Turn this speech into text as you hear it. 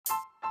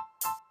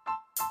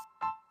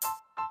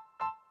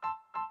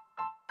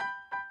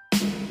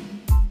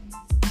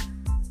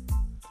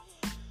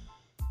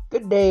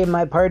Good day,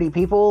 my party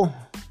people,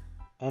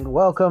 and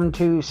welcome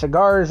to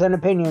Cigars and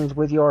Opinions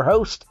with your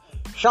host,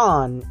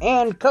 Sean,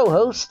 and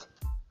co-host,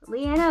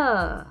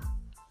 Leanna.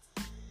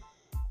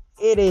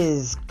 It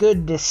is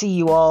good to see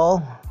you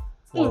all.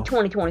 In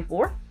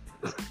 2024.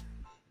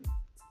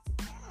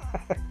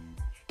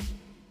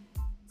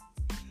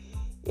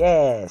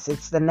 Yes,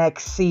 it's the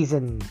next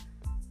season.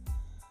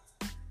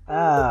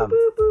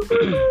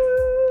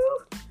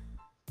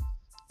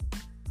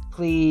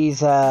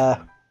 Please,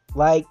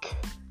 like,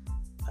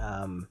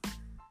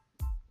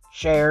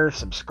 share,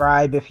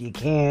 subscribe if you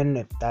can,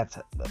 if that's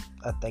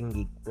a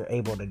thing you're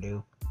able to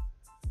do.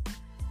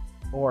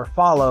 Or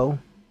follow,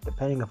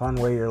 depending upon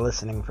where you're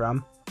listening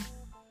from.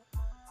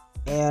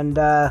 And,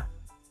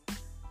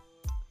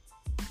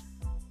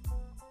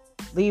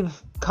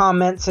 leave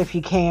comments if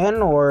you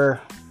can, or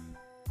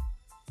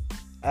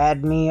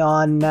add me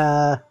on,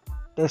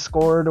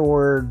 Discord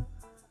or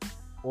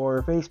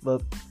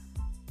Facebook.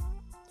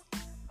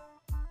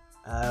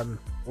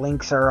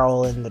 Links are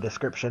all in the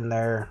description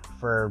there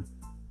for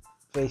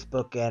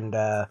Facebook and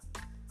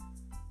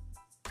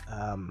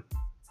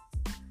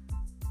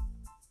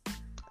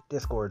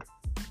Discord.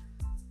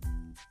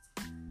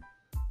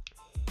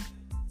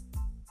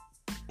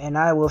 And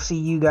I will see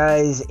you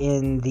guys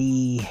in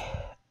the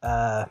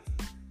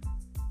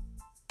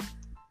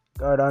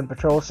Guard on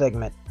Patrol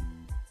segment.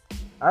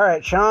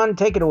 Alright, Sean,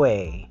 take it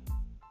away.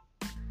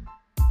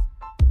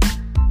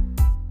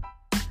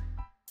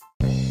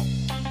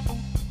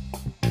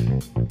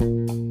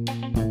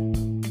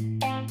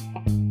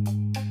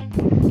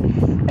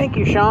 Thank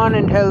you, Sean,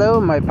 and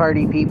hello, my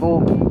party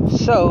people.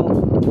 So,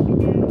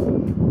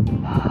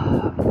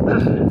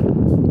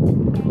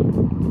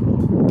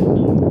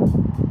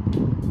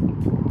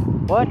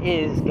 what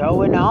is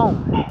going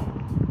on?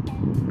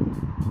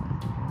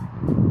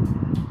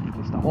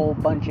 Just a whole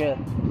bunch of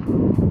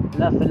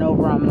nothing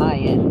over on my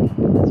end,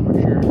 that's for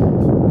sure.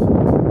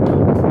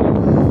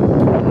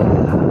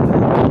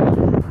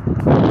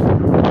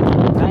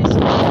 Nice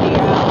and day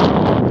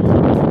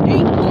out.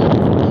 Ain't cold.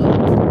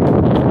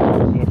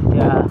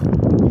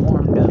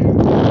 Warmed up to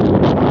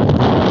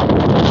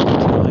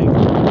like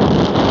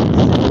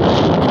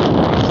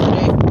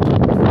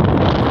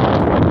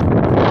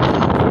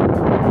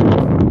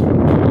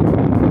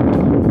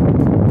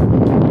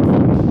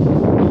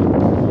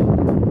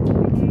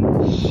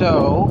today.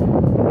 So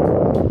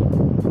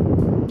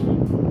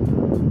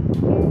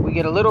we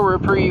get a little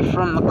reprieve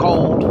from the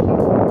cold,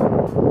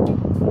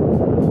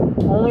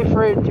 only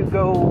for it to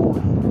go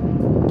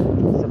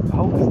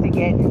supposed to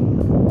get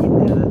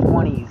into the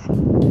 20s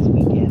this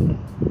weekend.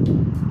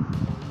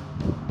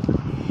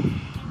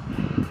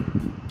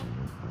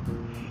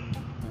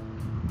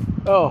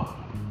 Oh,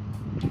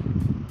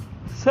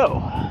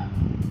 so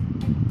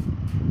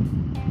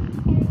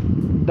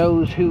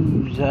those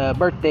whose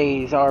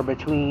birthdays are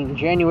between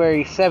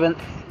January 7th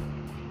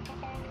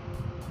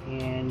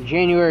and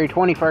January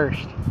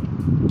 21st,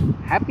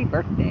 happy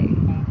birthday.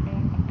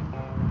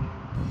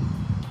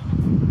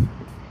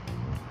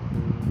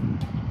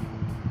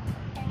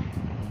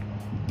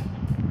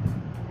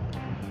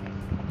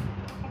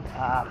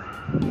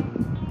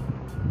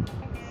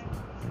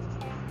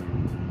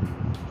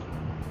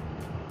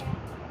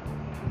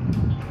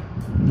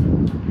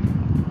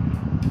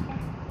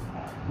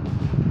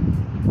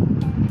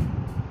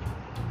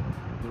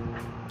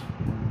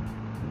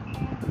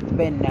 It's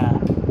been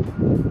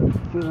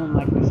feeling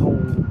like this whole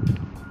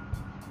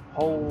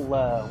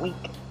week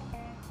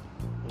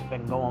has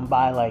been going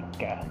by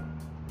like a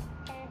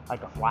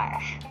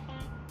flash,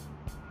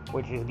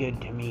 which is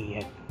good to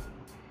me.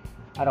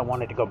 I don't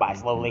want it to go by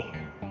slowly.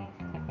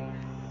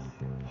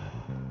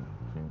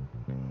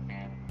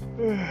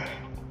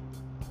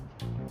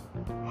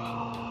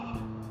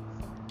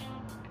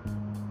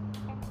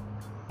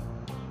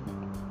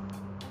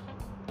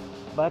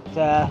 But,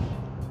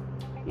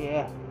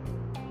 yeah.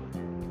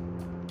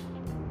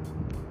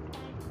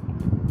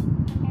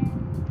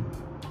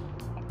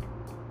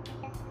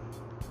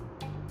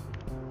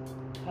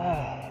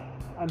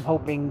 I'm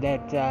hoping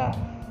that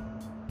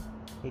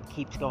it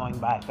keeps going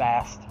by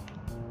fast.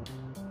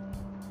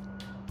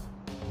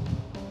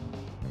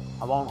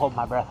 I won't hold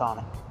my breath on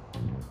it.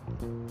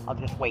 I'll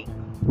just wait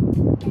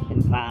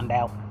and find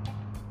out.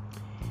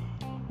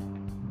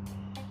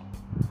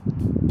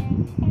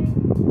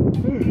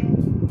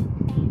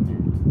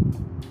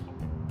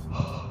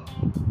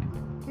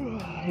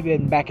 I've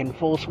been back in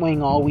full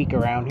swing all week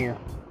around here.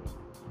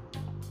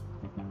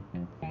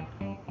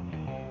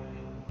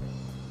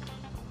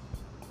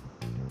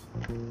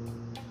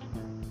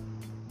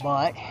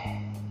 But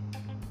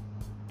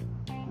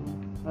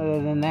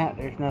other than that,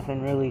 there's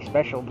nothing really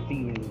special to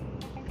even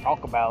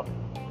talk about.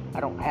 I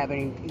don't have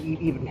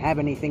even have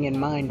anything in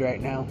mind right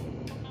now.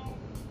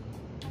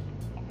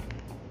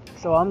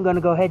 So I'm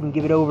gonna go ahead and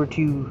give it over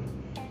to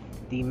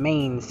the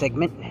main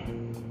segment.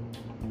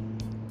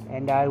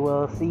 And I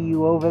will see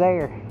you over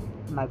there,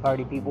 my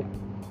party people.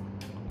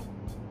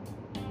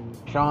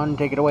 Sean,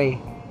 take it away.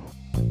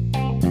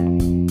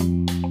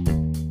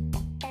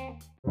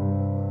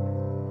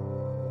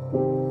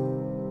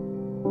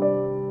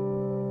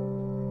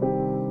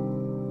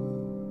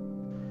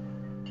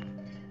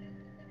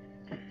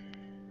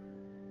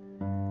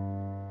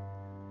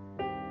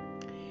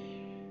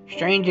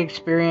 Strange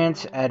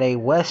experience at a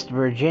West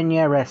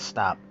Virginia rest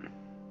stop.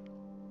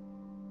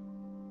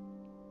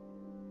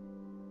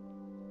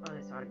 Oh,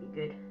 this ought to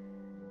be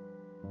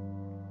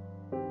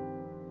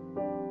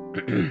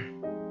good.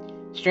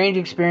 Strange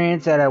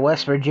experience at a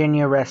West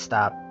Virginia rest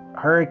stop.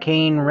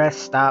 Hurricane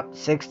Rest Stop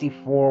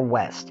 64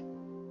 West.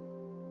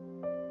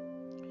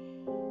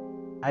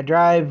 I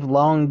drive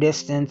long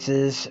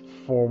distances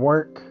for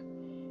work,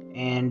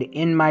 and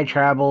in my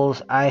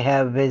travels I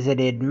have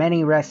visited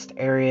many rest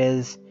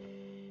areas,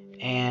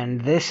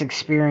 and this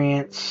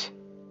experience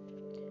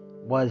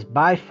was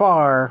by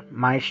far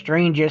my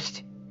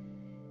strangest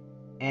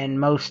and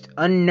most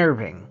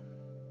unnerving.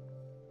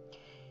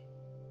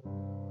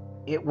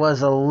 It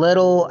was a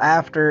little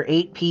after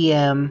 8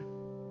 p.m.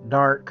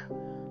 dark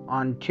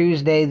on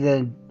Tuesday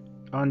the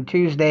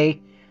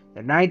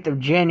 9th of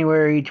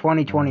January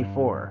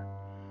 2024.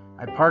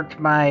 I parked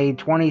my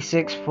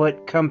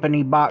 26-foot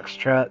company box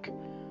truck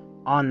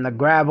on the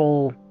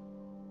gravel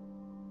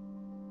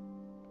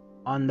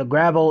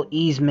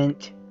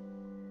easement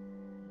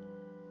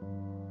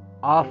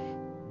off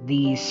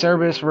the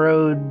service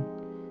road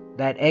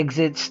that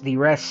exits the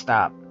rest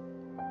stop,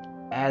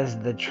 as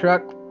the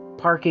truck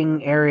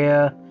parking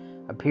area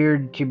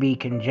appeared to be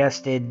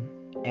congested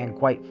and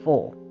quite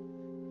full.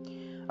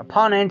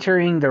 Upon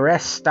entering the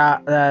restroom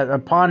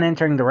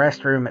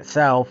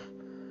itself,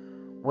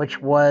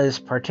 which was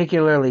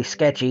particularly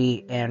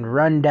sketchy and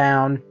run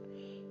down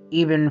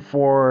even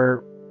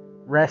for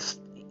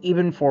rest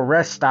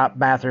stop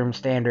bathroom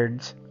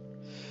standards,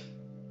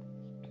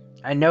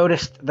 I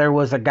noticed there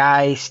was a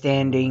guy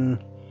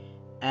standing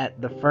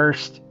at the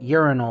first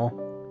urinal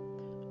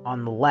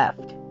on the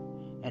left,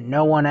 and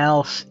no one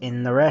else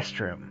in the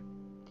restroom.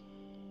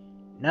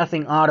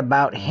 Nothing odd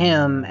about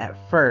him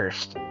at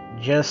first,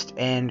 just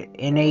an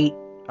innate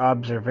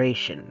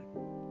observation.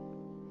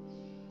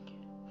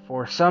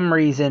 For some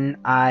reason,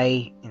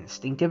 I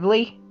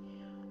instinctively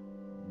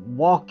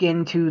walk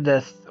into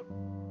the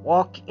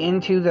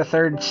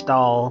third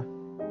stall,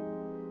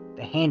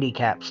 the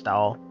handicap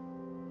stall,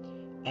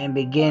 and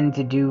begin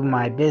to do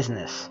my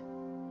business.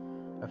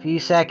 A few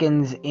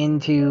seconds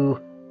into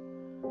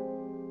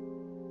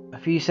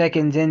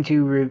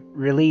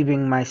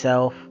relieving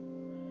myself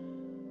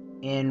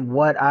in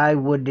what I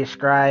would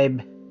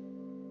describe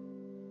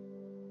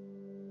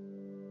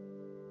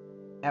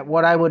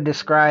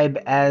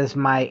as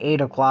my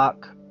 8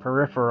 o'clock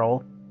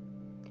peripheral,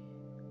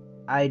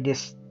 I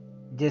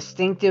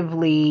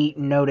distinctively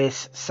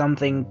notice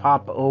something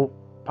pop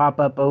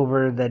up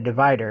over the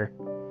divider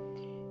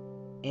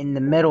in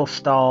the middle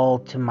stall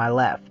to my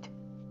left.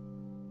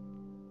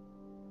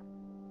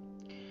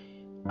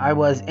 I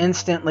was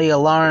instantly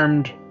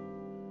alarmed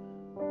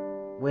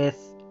with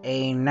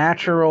a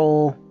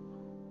natural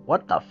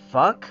 "what the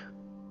fuck?"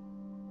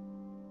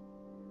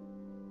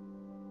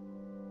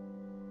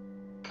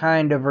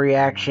 kind of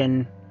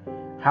reaction.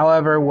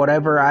 However,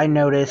 whatever I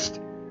noticed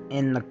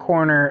in the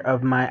corner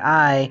of my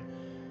eye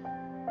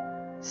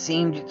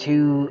seemed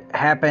to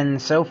happen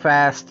so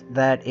fast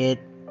that it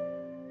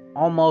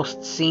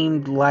almost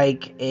seemed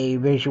like a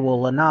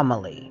visual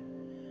anomaly,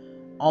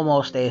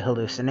 almost a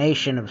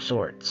hallucination of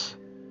sorts,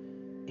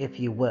 if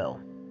you will.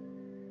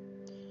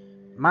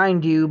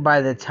 Mind you,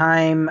 by the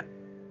time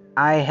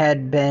I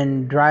had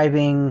been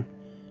driving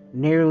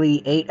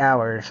nearly 8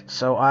 hours,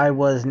 so I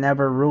was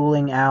never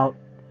ruling out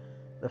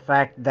the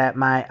fact that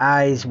my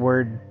eyes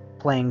were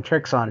playing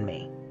tricks on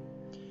me.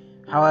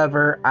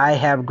 However, I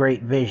have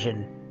great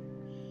vision,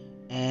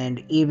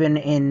 and even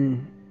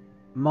in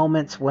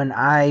moments when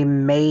I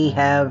may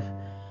have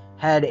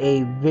had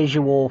a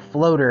visual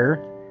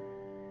floater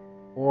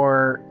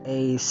or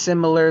a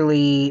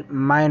similarly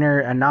minor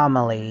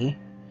anomaly,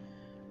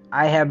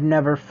 I have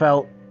never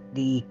felt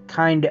the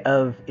kind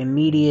of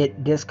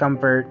immediate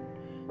discomfort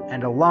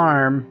and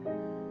alarm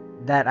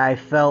that I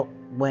felt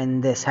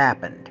when this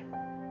happened.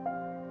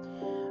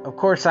 Of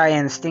course, I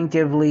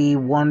instinctively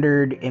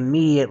wondered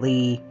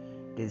immediately,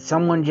 did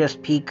someone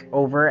just peek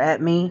over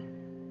at me?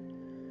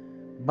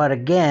 But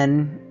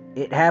again,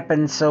 it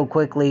happened so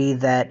quickly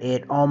that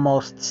it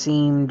almost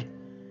seemed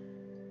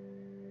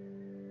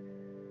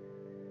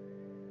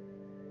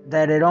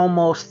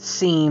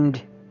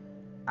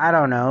I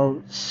don't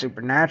know,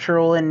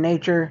 supernatural in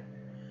nature.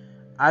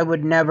 I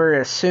would never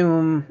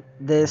assume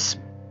this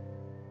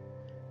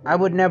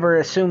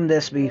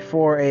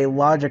before a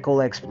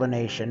logical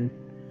explanation,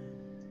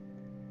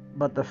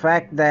 but the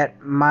fact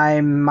that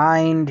my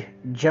mind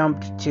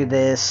jumped to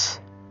this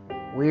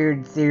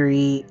weird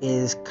theory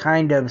is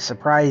kind of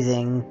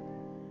surprising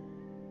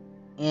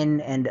in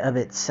and of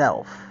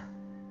itself,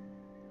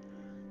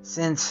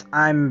 since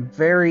I'm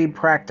very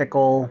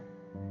practical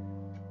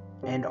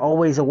and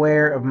always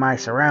aware of my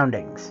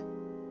surroundings.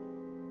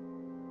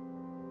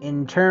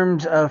 In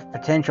terms of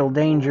potential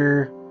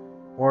danger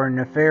or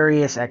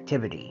nefarious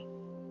activity,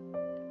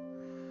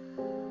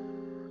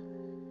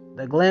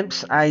 the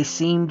glimpse I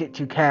seemed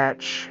to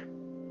catch,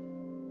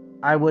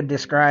 I would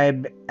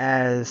describe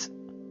as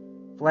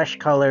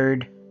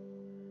flesh-colored,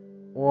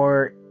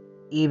 or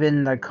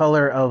even the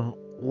color of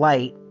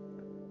light,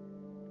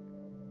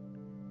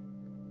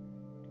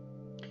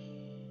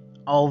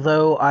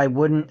 although I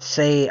wouldn't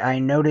say I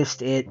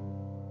noticed it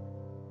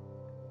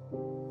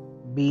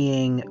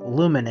being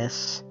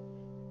luminous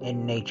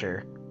in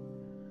nature.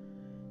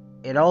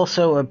 It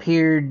also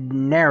appeared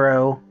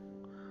narrow,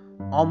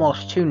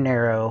 almost too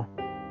narrow,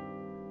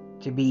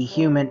 to be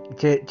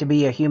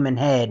a human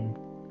head.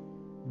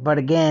 But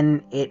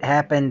again, it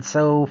happened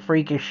so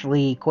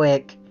freakishly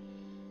quick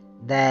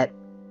that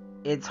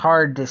it's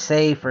hard to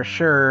say for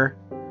sure.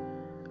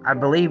 I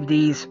believe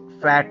these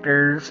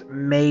factors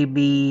may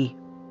be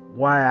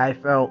why I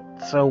felt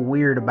so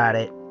weird about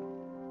it.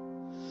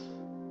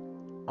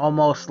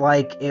 Almost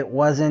like it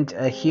wasn't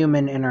a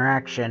human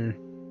interaction.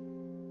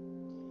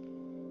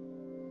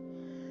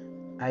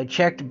 I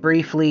checked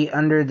briefly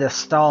under the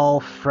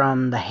stall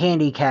from the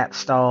handicap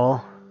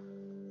stall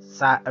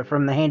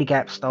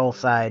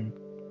side.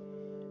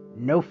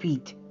 No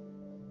feet.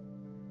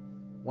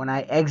 When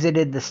I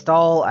exited the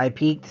stall, I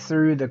peeked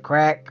through the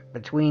crack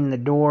between the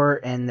door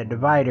and the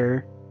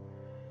divider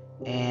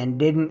and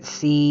didn't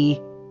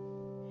seem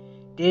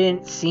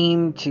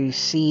to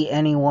see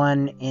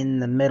anyone in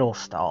the middle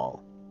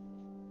stall.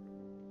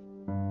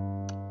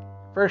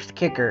 First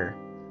kicker.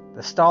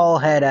 The stall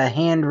had a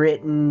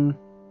handwritten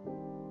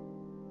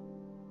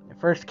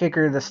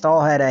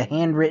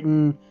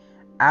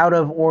out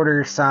of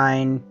order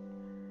sign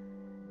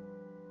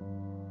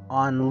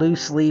on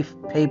loose leaf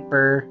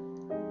paper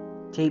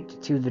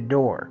taped to the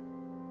door.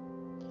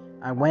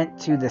 I went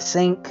to the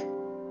sink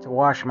to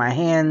wash my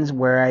hands,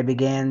 where I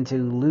began to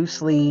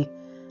loosely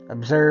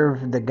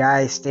observe the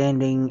guy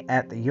standing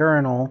at the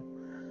urinal.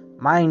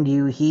 Mind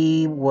you,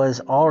 he was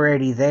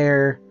already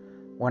there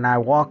when I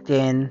walked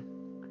in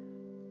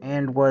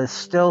and was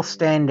still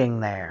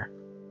standing there.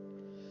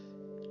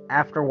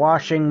 After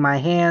washing my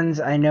hands,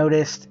 I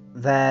noticed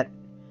that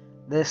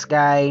this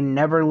guy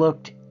never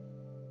looked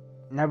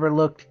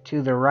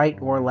to the right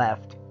or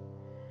left,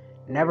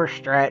 never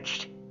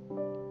stretched,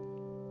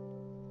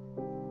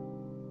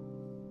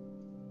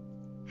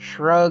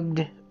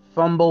 shrugged,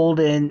 fumbled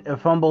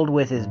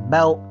with his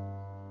belt,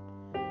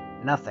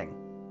 nothing.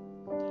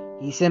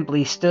 He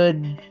simply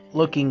stood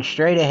looking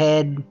straight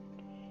ahead.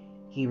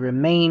 He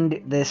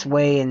remained this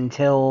way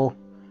until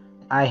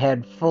I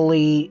had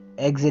fully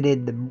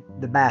exited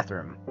the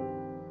bathroom.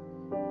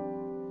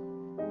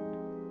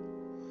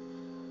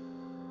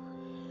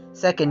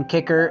 Second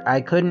kicker,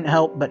 I couldn't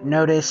help but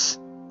notice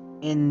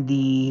in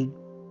the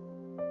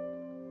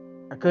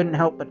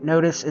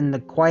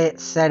quiet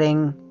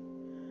setting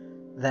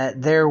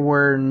that there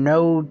were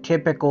no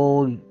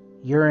typical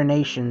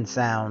urination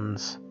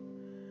sounds.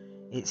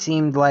 It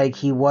seemed like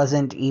he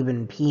wasn't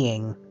even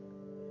peeing,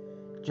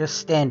 just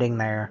standing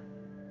there.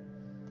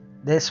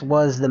 This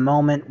was the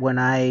moment when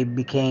I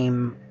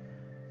became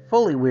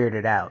fully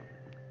weirded out.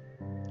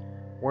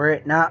 Were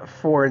it not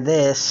for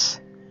this,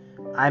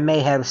 I may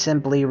have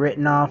simply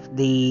written off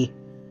the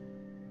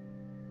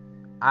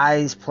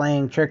eyes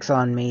playing tricks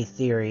on me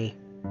theory.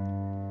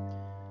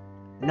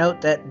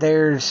 Note that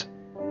there's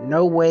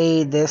no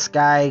way this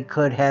guy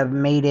could have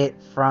made it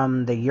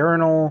from the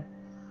urinal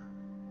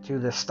to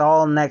the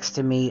stall next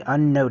to me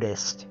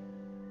unnoticed.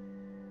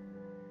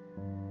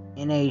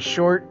 In a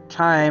short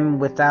time,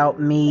 without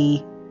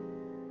me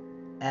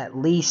at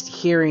least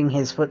hearing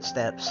his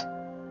footsteps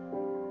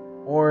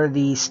or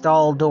the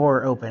stall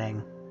door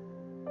opening.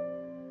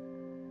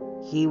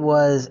 He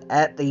was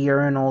at the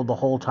urinal the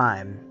whole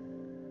time.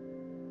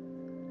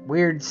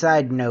 Weird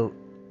side note.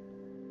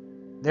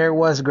 There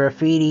was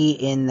graffiti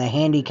in the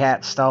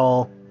handicap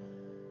stall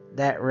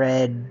that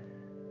read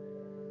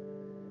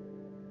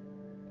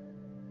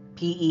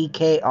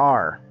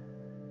PEKR.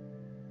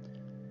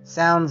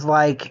 Sounds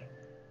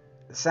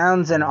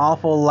an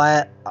awful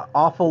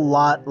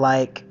lot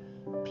like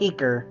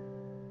peeker,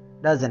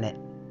 doesn't it?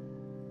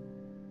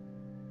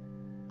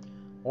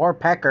 Or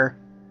pecker.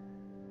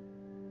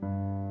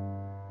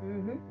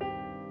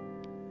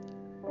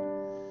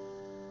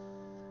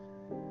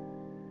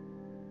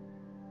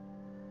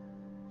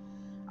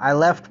 I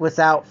left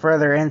without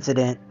further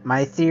incident.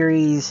 My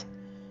theories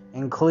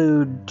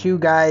include 2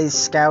 guys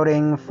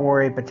scouting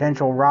for a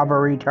potential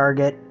robbery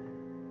target,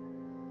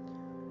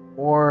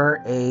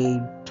 or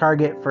a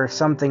target for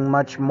something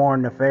much more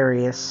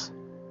nefarious.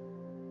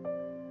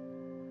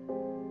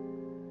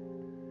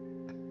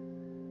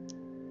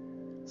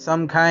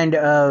 Some kind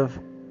of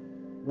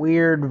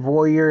weird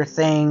voyeur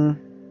thing.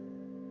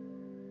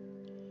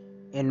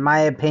 In my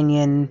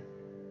opinion,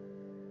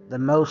 the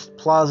most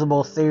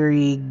plausible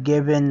theory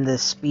given the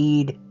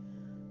speed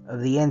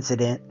of the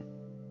incident.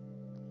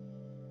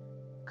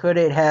 Could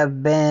it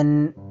have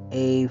been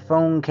a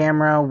phone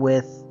camera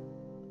with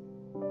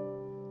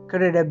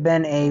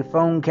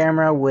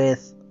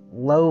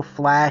low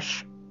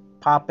flash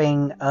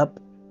popping up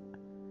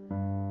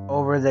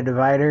over the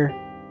divider?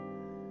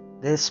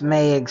 This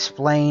may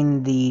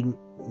explain the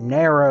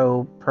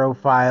narrow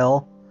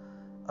profile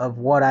of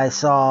what I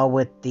saw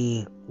with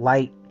the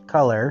light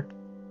color.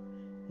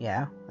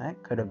 Yeah,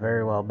 that could have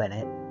very well been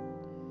it.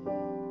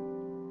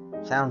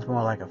 Sounds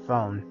more like a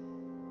phone.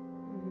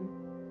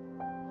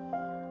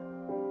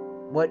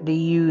 what do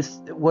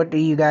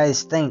you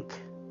guys think?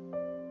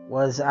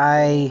 Was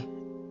I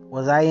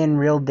in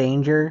real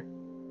danger?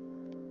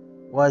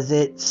 Was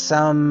it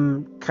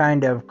some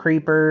kind of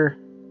creeper?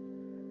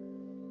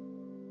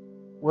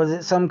 Was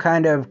it some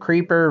kind of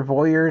creeper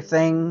voyeur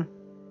thing?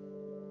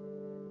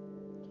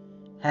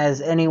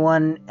 Has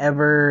anyone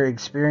ever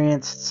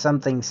experienced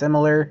something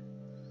similar?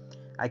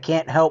 I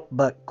can't help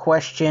but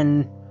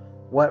question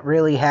what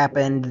really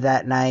happened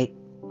that night.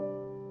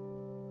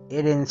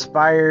 It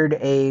inspired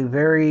a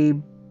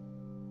very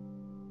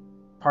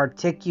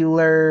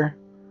particular,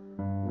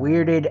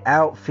 weirded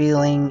out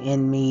feeling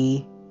in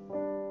me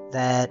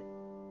that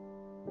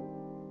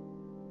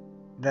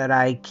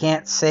I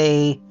can't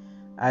say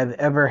I've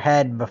ever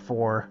had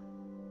before.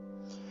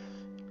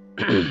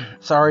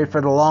 Sorry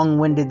for the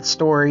long-winded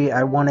story.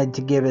 I wanted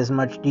to give as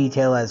much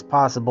detail as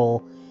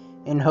possible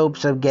in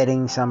hopes of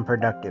getting some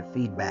productive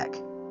feedback.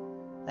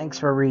 Thanks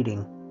for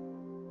reading.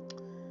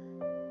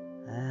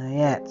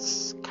 Yeah,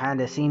 it's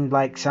kind of seemed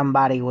like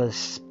somebody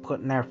was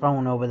putting their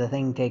phone over the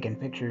thing taking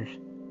pictures.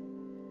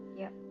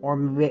 Yep.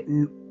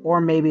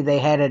 Or maybe they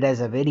had it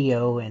as a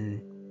video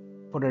and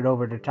put it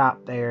over the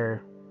top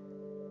there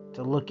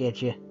to look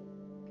at you.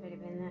 Could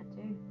have been that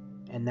too.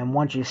 And then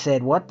once you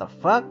said, "What the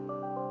fuck?"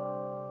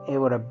 it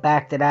would have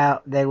backed it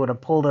out. They would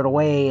have pulled it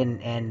away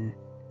and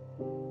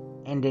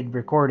ended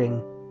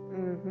recording.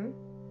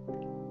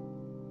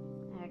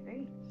 I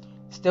agree.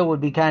 Still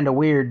would be kind of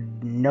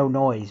weird, no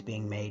noise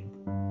being made.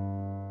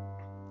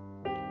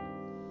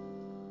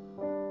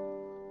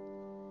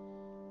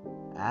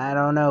 I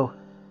don't know.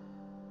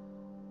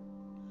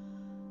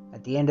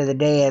 At the end of the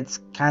day, it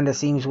kind of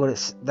seems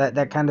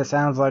that kind of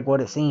sounds like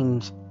what it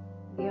seems.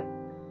 Yep.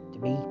 To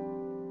me.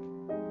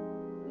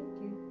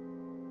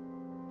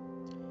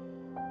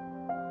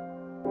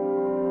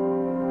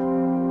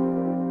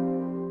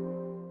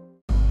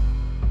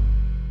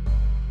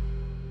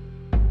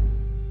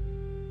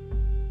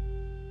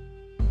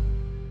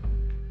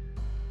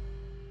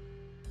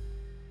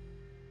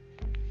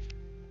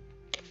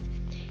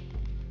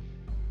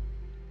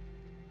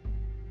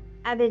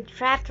 I've been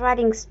trapped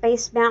riding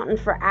Space Mountain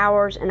for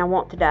hours and I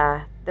want to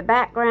die. The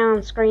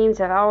background screams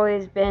have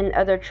always been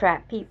other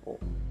trapped people.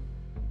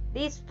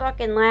 These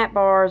fucking lap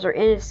bars are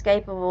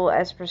inescapable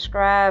as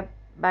prescribed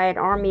by an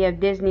army of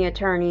Disney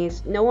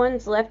attorneys. No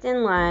one's left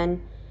in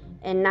line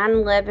and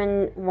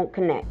 9/11 won't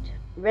connect.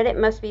 Reddit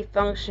must be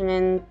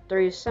functioning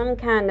through some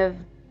kind of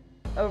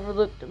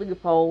overlooked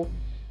loophole,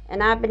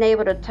 and I've been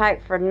able to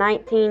type for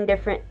 19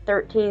 different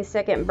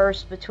 13-second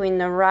bursts between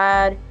the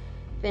ride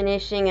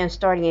finishing and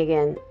starting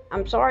again.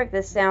 I'm sorry if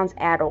this sounds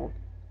addled.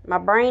 My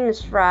brain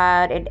is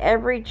fried, and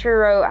every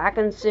churro I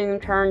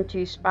consume turned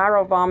to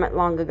spiral vomit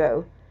long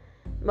ago.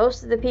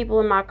 Most of the people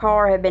in my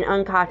car have been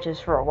unconscious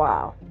for a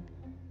while.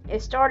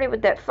 It started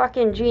with that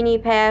fucking Genie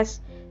Pass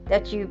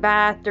that you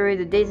buy through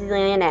the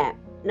Disneyland app.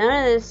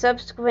 None of the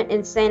subsequent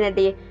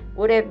insanity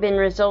would have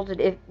resulted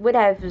if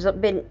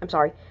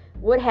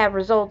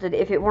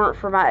it weren't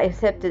for my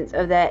acceptance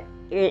of that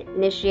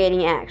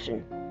initiating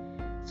action.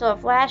 So I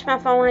flashed my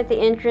phone at the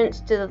entrance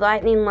to the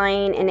lightning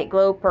lane and it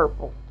glowed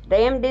purple.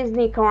 Damn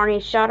Disney carny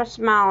shot a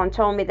smile and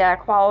told me that I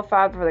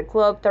qualified for the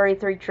Club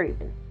 33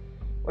 treatment,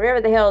 whatever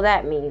the hell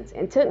that means,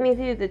 and took me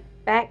through the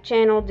back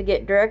channel to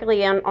get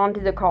directly onto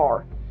the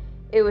car.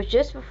 It was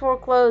just before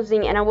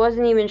closing and I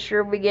wasn't even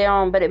sure we'd get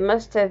on, but it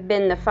must have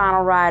been the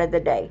final ride of the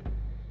day.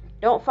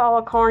 Don't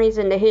follow carnies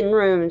into hidden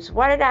rooms.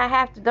 Why did I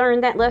have to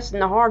learn that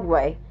lesson the hard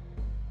way?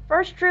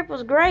 First trip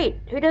was great.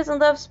 Who doesn't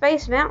love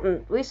Space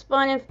Mountain? We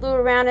spun and flew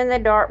around in the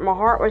dark. My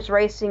heart was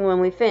racing when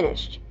we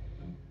finished.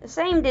 The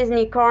same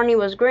Disney carny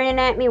was grinning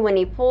at me when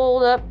he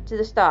pulled up to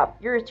the stop.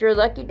 It's your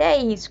lucky day,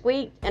 he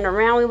squeaked, and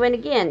around we went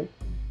again.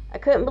 I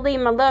couldn't believe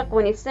my luck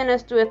when he sent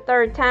us to a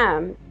third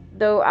time,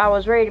 though I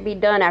was ready to be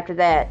done after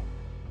that.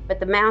 But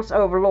the mouse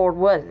overlord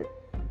wasn't.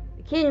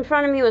 The kid in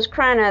front of me was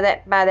crying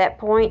by that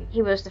point.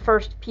 He was the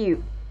first to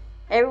puke.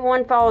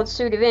 Everyone followed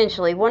suit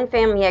eventually. One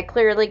family had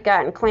clearly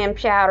gotten clam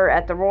chowder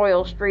at the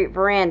Royal Street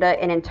veranda.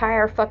 An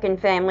entire fucking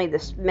family. The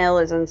smell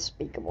is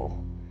unspeakable.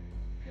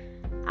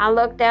 I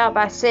looked out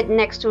by sitting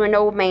next to an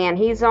old man.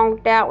 He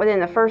zonked out within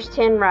the first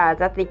 10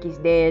 rides. I think he's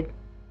dead.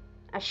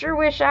 I sure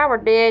wish I were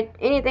dead.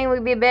 Anything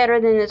would be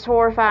better than this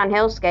horrifying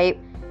hellscape.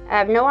 I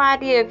have no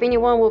idea if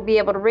anyone will be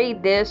able to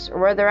read this or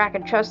whether I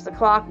can trust the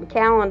clock and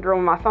calendar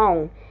on my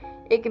phone.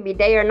 It could be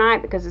day or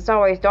night because it's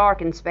always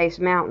dark in Space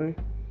Mountain.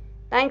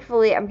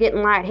 Thankfully, I'm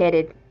getting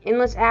lightheaded.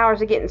 Endless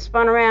hours of getting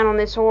spun around on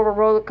this horrible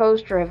roller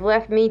coaster have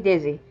left me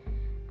dizzy.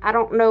 I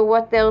don't know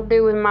what they'll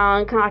do with my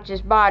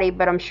unconscious body,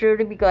 but I'm sure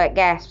to be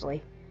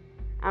ghastly.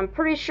 I'm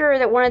pretty sure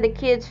that one of the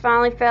kids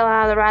finally fell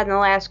out of the ride in the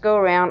last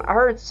go-round. I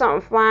heard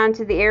something fly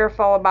into the air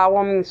followed by a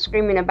woman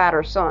screaming about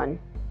her son.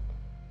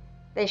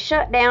 They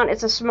shut down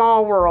It's a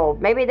Small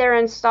World. Maybe they're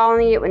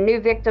installing it with new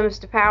victims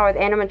to power the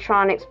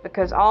animatronics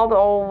because all the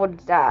old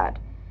ones died.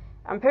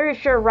 I'm pretty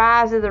sure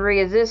Rise of the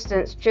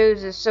Resistance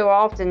closes so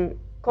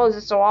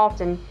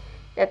often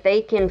that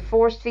they can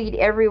force-feed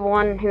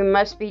everyone who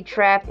must be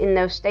trapped in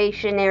those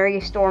stationary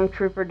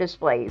stormtrooper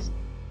displays.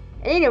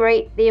 At any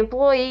rate, the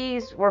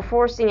employees were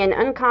forcing an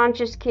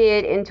unconscious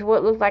kid into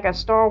what looked like a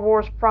Star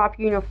Wars prop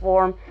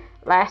uniform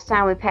last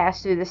time we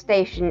passed through the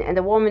station, and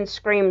the woman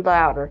screamed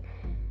louder.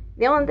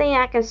 The only thing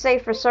I can say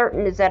for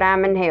certain is that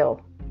I'm in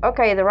hell.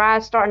 Okay, the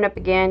ride's starting up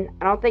again.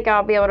 I don't think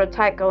I'll be able to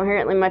type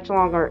coherently much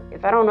longer.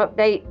 If I don't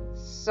update,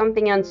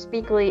 something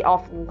unspeakably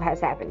awful has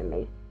happened to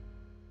me.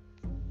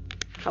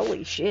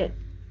 Holy shit.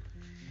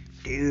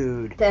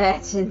 Dude.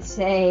 That's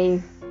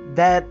insane.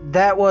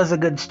 That was a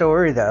good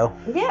story, though.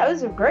 Yeah, it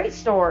was a great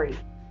story.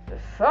 But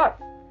fuck.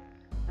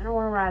 I don't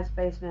want to ride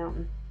Space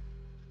Mountain.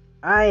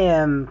 I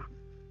am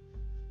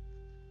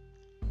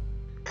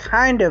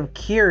kind of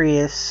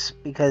curious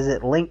because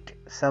it linked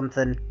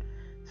something.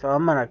 So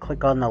I'm going to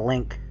click on the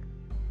link.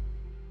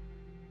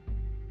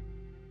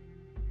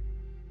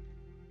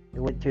 It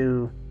went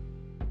to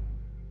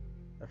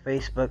a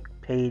Facebook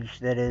page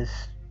that is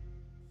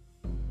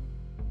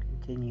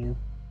continue.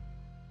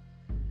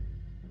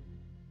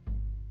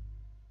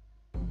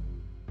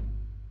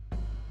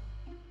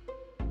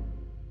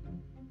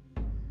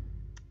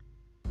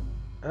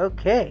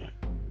 Okay.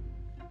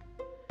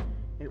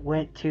 It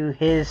went to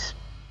his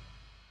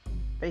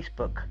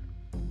Facebook.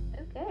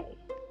 Okay.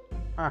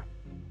 Huh.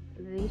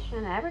 Is he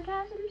trying to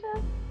advertise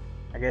himself?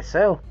 I guess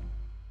so.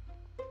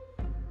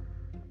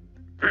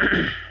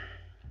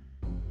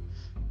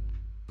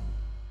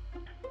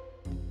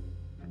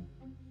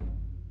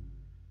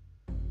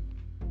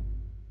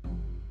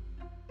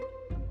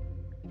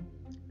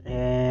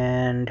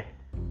 And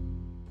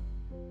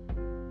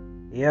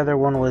the other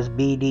one was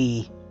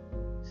BD. It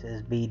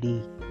says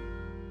BD.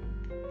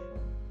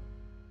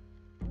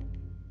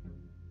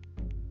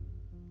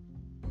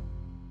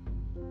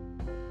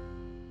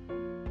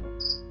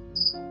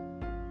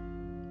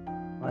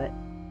 What?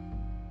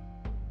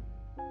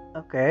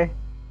 Okay.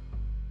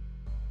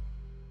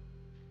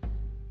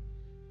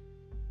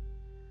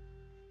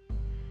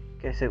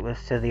 Guess it was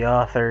to the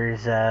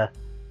author's, I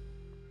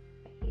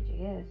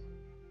guess.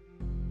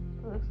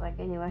 It looks like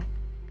anyway.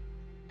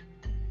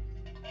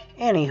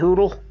 Annie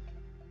Hoodle.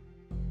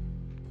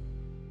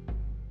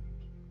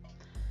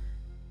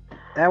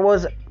 That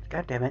was,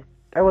 god damn it,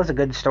 that was a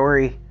good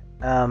story.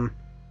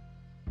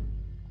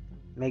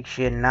 Makes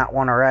you not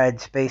want to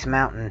ride Space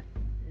Mountain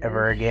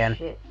ever again.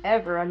 Shit,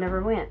 ever. I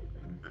never went.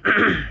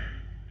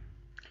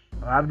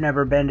 Well, I've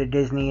never been to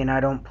Disney and I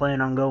don't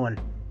plan on going.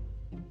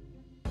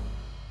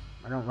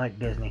 I don't like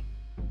Disney.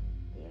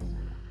 Yes.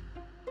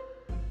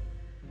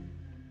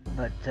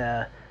 But,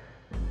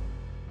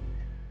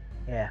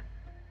 yeah.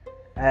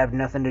 I have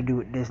nothing to do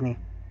with Disney.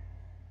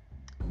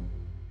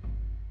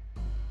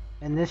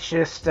 And this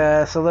just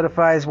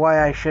solidifies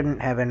why I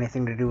shouldn't have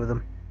anything to do with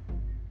them.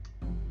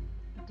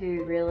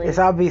 Dude, really? It's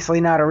obviously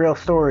not a real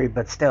story,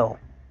 but still.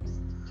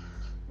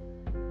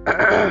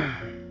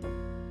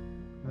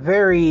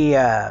 Very,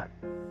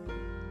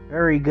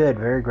 very good,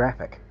 very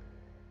graphic.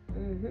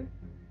 Mm-hmm.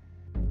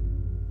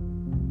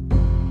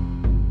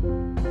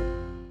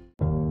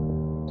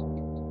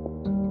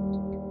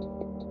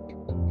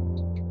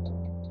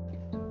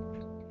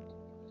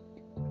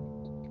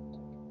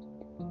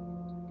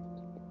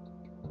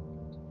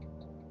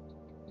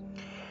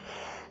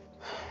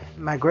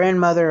 My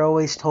grandmother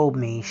always told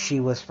me she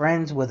was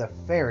friends with a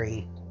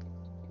fairy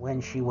when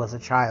she was a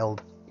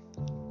child.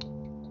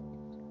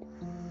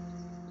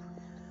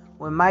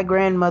 When my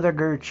grandmother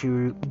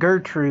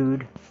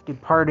Gertrude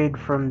departed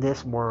from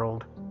this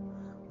world,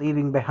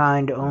 leaving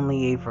behind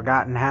only a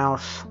forgotten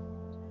house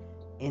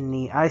in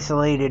the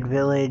isolated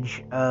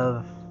village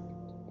of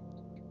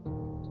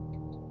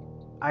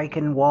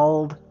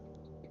Eichenwald,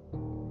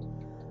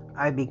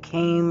 I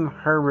became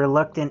her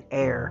reluctant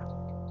heir.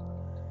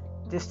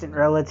 Distant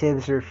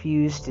relatives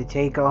refused to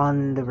take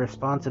on the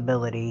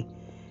responsibility,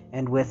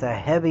 and with a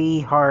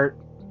heavy heart,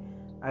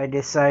 I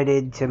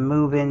decided to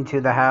move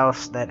into the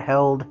house that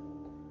held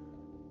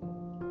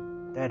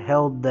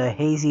the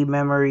hazy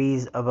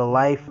memories of a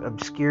life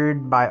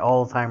obscured by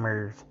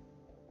Alzheimer's.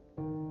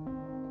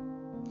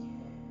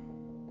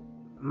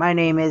 My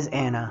name is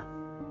Anna,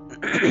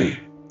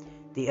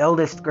 the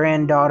eldest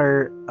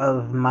granddaughter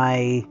of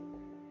my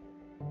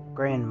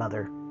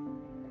grandmother.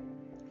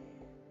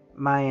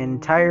 My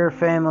entire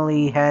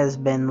family has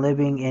been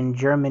living in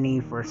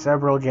Germany for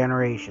several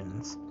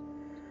generations.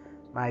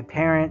 My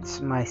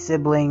parents, my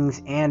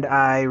siblings, and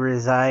I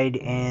reside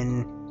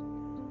in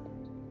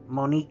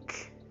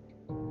Monique,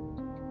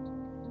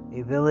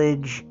 a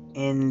village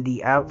in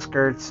the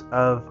outskirts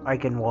of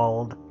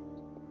Eichenwald.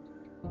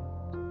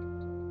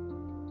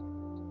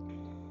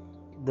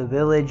 The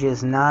village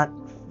is not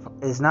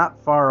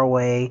far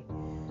away,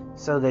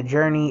 so the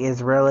journey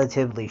is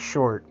relatively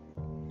short.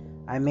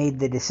 I made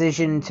the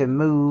decision to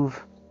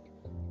move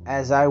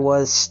as I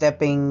was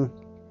stepping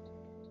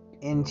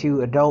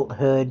into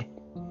adulthood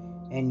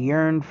and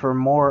yearned for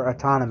more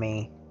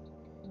autonomy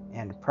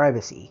and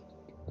privacy.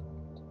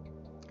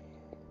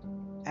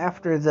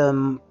 After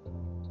the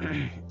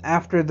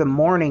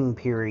mourning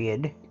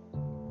period,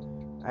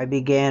 I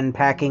began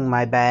packing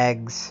my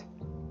bags,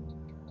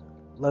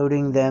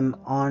 loading them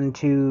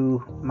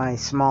onto my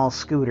small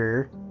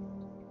scooter,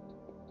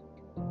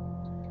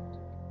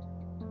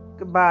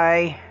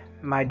 Goodbye,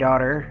 my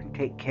daughter.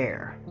 Take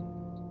care,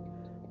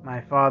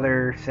 my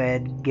father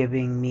said,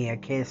 giving me a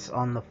kiss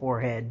on the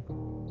forehead.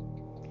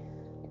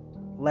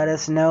 Let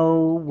us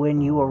know when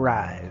you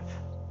arrive.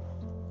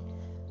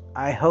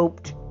 I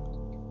hopped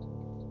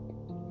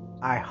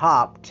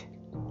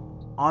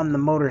on the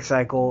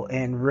motorcycle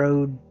and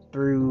rode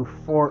through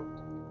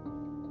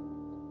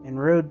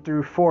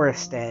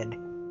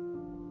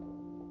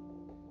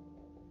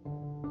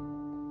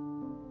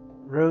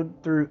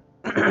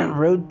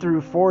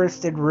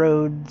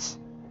roads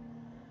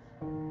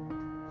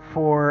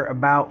for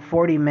about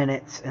 40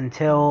 minutes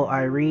until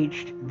I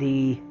reached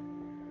the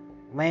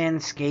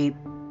landscape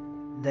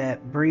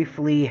that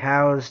briefly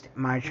housed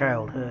my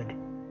childhood.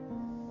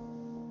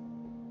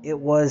 It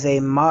was a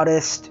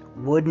modest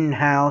wooden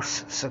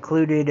house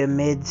secluded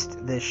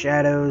amidst the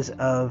shadows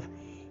of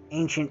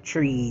ancient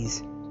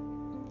trees,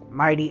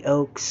 mighty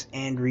oaks,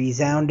 and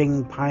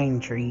resounding pine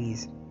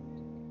trees.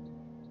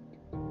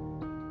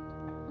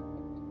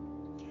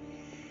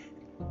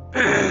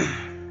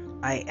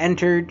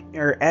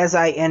 As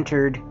I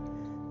entered,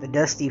 the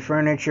dusty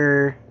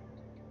furniture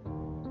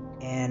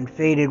and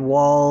faded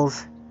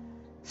walls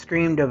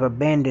screamed of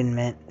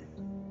abandonment.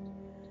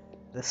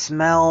 The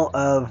smell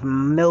of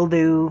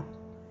mildew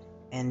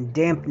and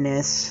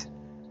dampness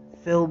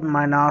filled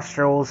my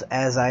nostrils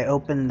as I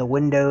opened the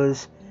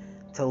windows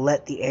to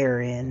let the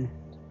air in.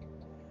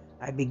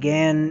 I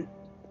began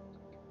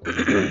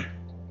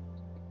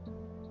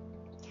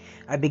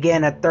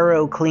a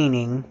thorough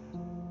cleaning,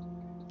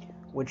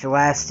 which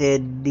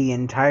lasted the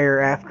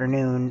entire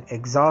afternoon.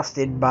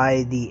 Exhausted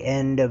by the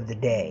end of the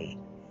day,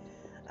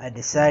 I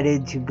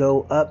decided to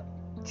go up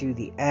to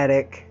the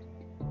attic,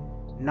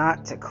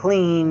 not to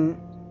clean,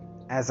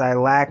 as I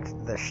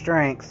lacked the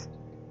strength,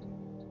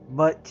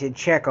 but to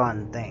check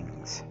on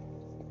things.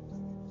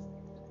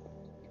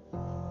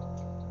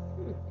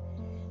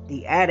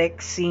 The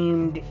attic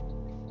seemed,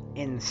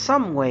 in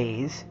some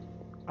ways,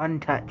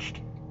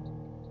 untouched.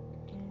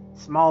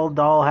 Small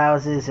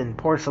dollhouses and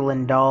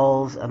porcelain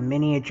dolls, a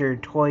miniature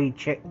toy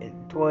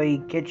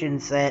kitchen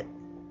set,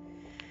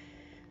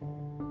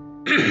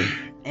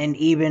 and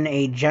even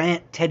a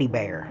giant teddy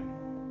bear.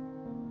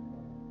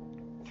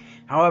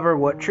 However,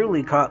 what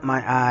truly caught my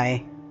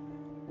eye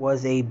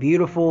was a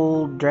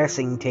beautiful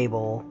dressing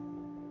table,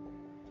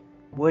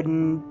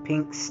 wooden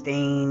pink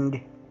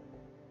stained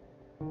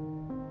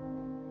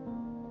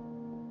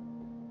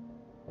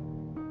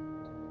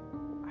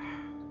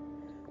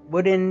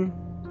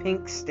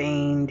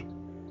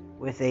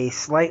with a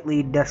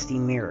slightly dusty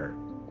mirror.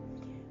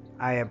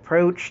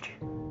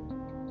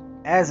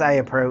 As I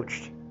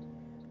approached,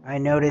 I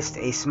noticed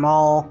a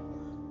small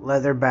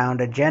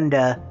leather-bound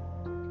agenda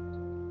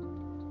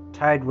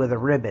tied with a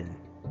ribbon.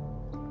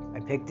 I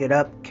picked it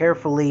up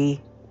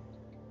carefully,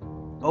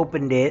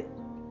 opened it,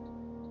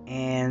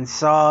 and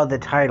saw the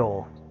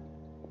title.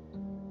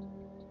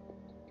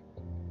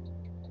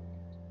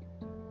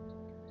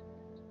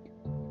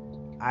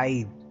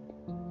 I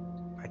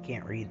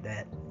can't read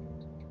that.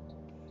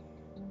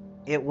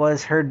 It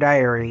was her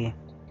diary.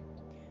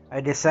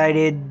 I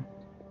decided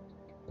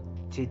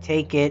to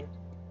take it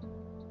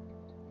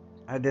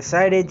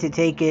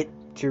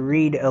to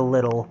read a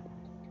little,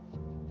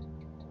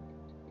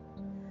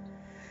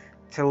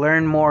 to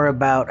learn more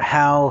about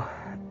how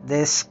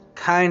this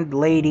kind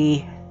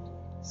lady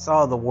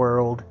saw the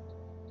world.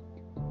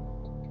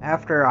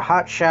 After a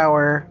hot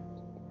shower,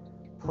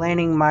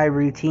 planning my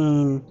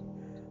routine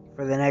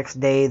for the next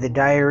day, the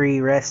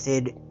diary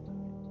rested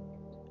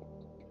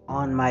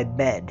on my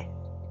bed.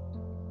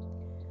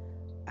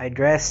 I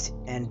dressed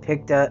and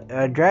picked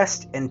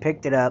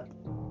it up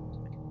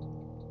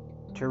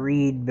to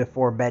read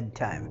before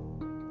bedtime.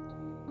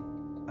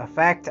 A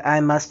fact I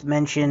must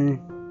mention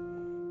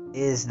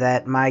is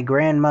that my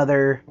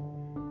grandmother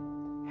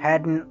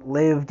hadn't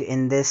lived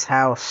in this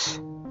house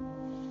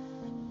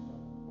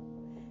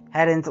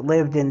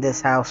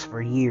for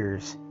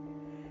years.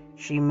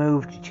 She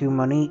moved to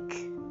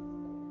Monique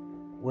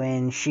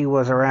when she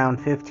was around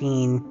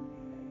 15,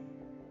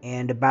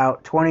 and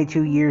about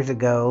 22 years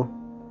ago,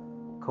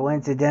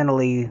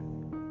 coincidentally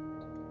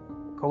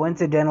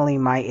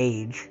my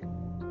age,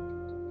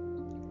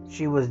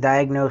 she was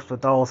diagnosed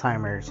with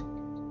Alzheimer's.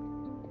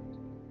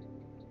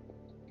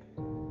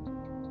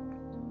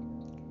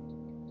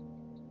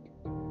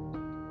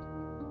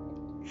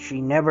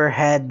 She never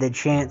had the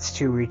chance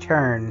to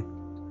return,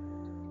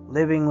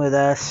 living with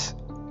us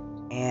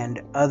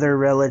and other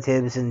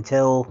relatives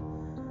until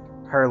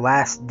her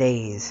last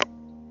days.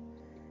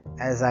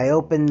 As I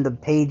opened the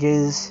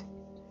pages,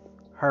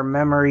 her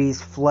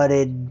memories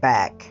flooded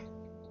back.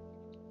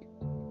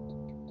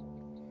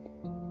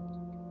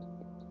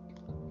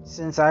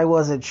 Since I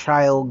was a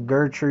child,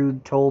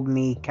 Gertrude told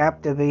me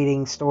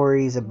captivating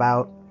stories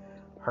about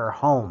her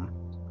home,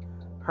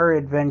 her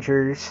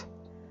adventures,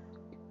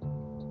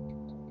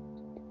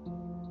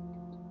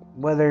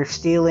 whether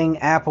stealing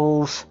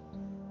apples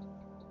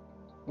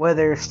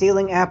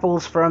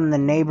from the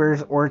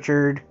neighbor's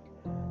orchard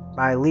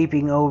by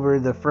leaping over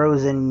the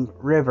frozen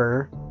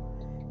river,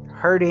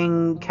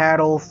 herding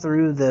cattle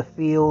through the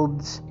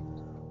fields,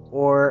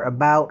 or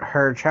about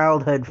her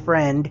childhood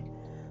friend,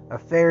 a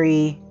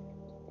fairy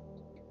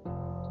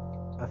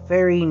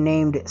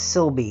named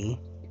Sylvie.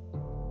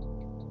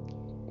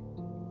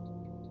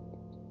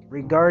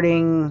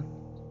 Regarding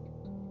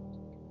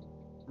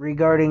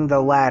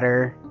the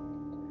latter,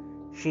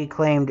 she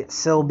claimed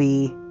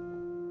Sylvie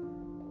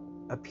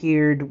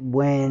appeared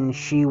when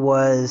she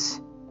was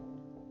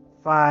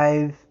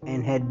 5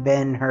 and had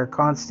been her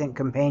constant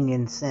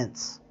companion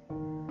since.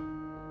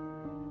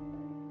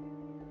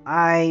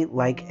 I,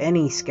 like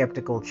any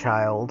skeptical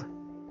child,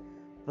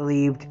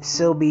 believed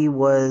Sylvie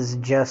was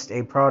just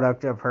a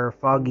product of her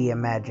foggy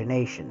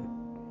imagination.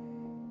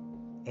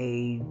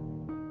 A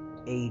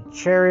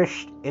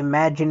cherished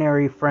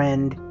imaginary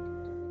friend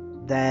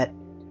that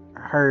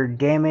her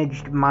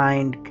damaged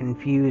mind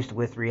confused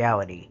with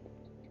reality.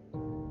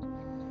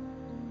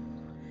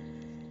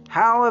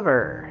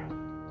 However,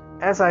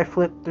 as I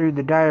flipped through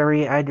the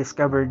diary, I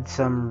discovered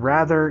some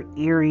rather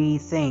eerie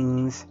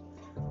things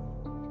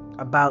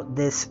about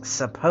this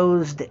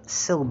supposed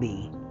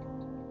Sylvie.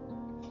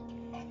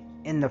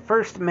 In the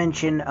first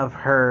mention of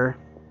her,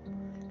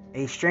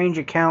 a strange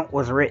account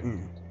was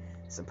written.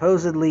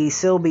 Supposedly,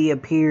 Sylvie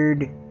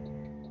appeared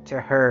to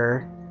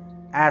her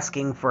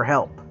asking for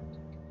help.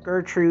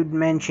 Gertrude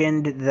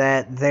mentioned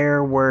that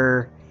there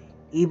were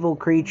evil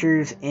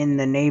creatures in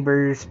the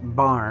neighbor's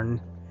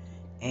barn,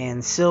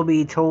 and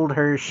Sylvie told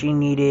her she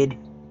needed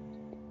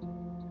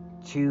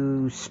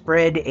to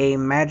spread a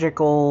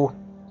magical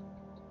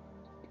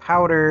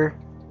powder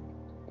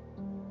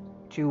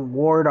to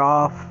ward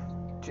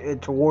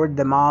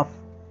them off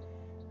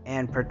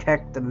and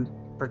protect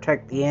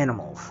the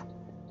animals.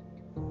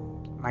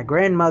 My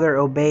grandmother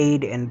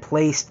obeyed and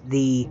placed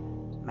the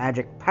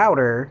magic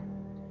powder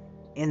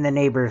in the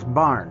neighbor's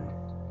barn.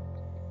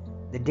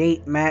 The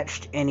date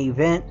matched an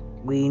event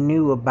we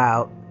knew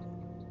about,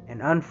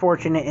 an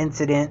unfortunate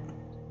incident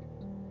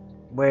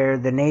where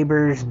the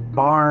neighbor's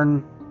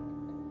barn,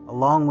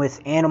 along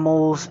with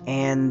animals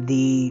and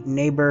the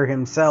neighbor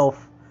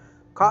himself,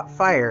 caught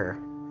fire.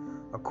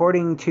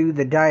 According to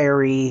the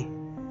diary,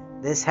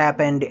 this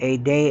happened a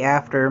day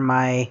after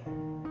my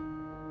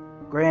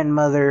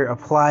grandmother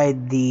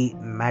applied the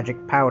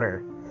magic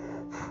powder.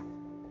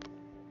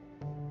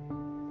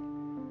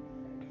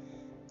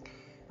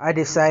 I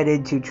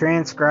decided to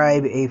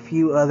transcribe a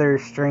few other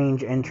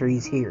strange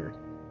entries here.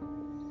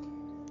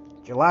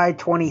 July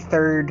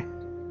 23rd,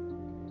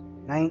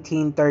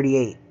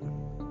 1938.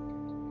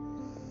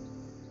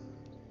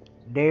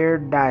 Dear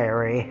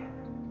Diary,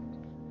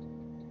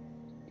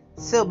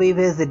 Sylvie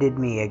visited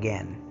me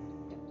again.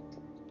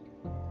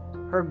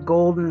 Her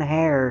golden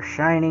hair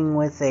shining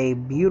with a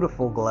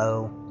beautiful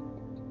glow.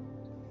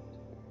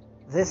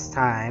 This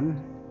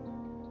time,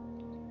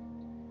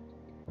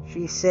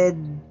 she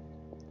said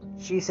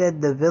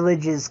the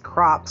village's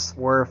crops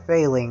were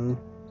failing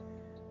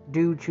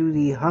due to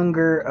the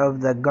hunger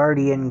of the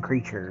guardian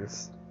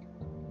creatures.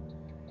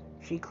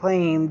 She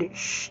claimed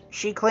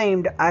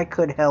I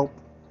could help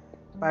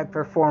by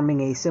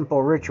performing a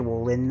simple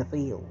ritual in the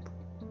field.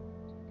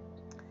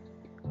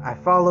 I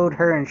followed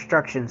her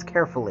instructions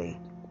carefully.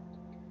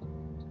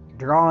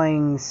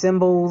 Drawing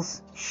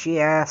symbols she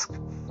asked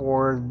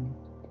for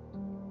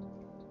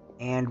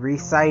and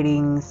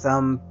reciting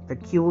some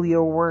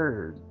peculiar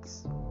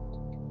words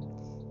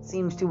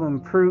seemed to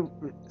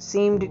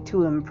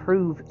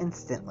improve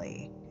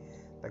instantly.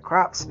 The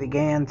crops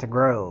began to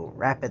grow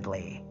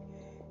rapidly,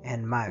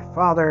 and my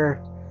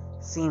father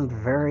seemed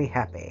very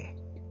happy.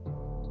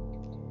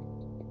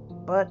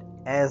 But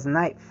as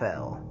night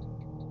fell,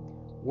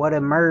 what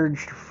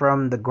emerged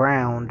from the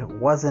ground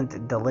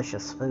wasn't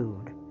delicious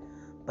food,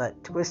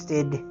 but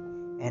twisted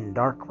and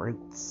dark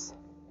roots.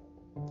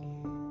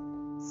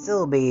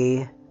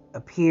 Sylvie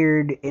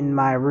appeared in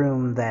my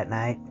room that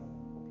night,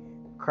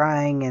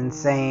 crying and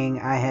saying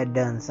I had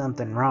done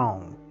something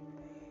wrong,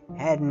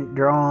 hadn't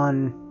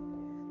drawn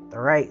the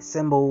right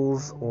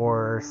symbols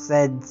or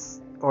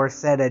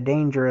said a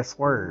dangerous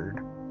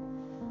word.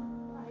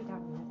 Why are you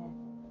talking about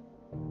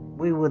that?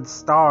 We would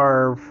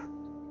starve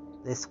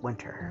this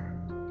winter.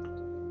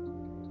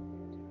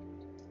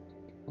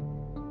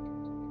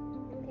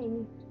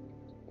 Continue.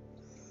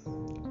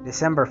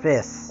 December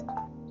 5th,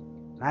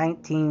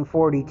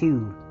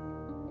 1942.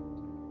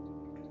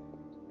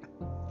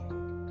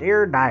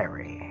 Dear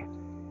Diary,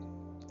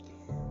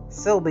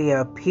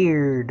 Sylvia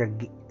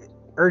appeared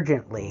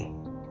urgently,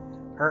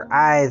 her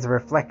eyes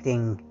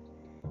reflecting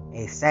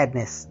a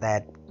sadness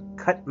that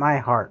cut my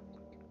heart.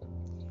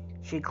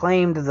 She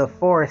claimed the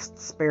forest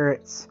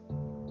spirits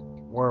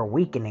were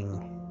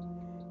weakening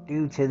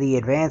due to the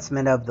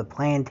advancement of the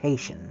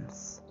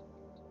plantations.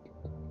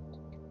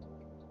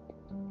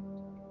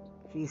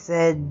 She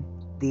said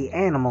the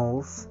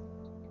animals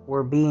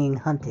were being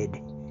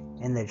hunted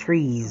and the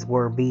trees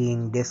were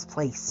being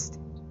displaced.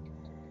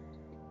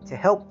 To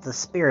help the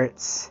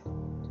spirits,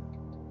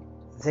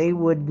 they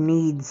would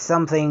need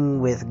something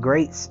with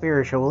great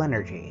spiritual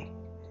energy.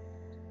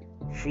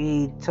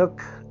 She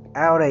took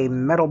out a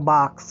metal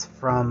box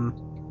from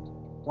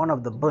one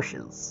of the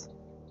bushes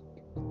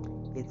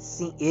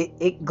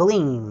It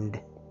gleamed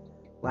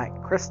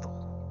like crystal.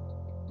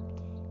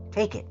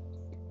 Take it.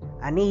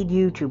 I need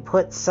you to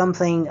put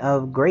something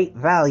of great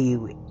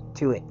value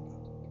to it.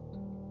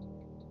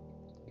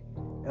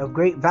 Of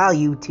great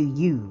value to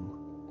you.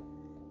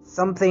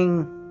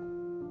 Something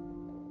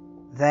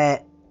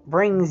that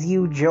brings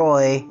you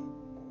joy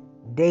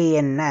day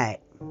and night.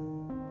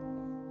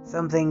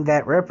 Something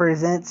that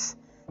represents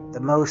the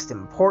most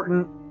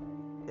important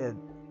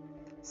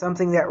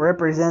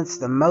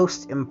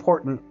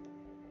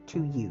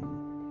to you.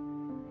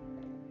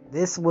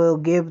 This will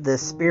give the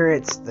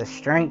spirits the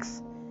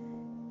strength,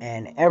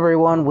 and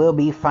everyone will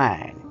be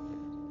fine.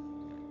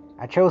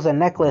 I chose a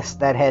necklace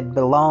that had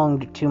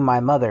belonged to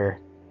my mother.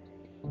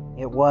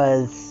 It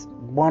was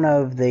one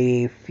of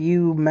the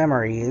few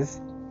memories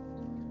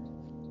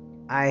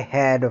I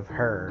had of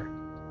her.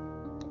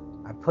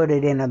 I put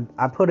it in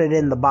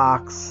the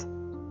box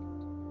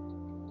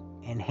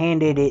and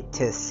handed it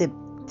to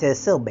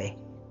Sylvie.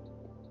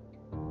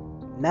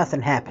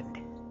 Nothing happened.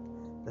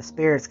 The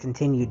spirits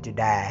continued to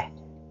die.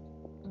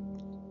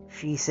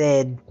 She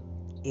said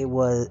it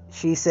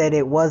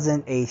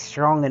wasn't a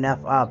strong enough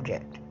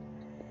object,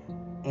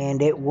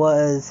 and it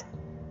was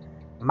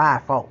my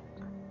fault.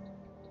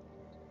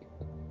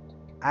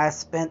 I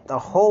spent the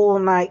whole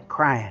night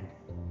crying.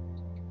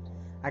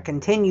 I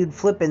continued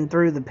flipping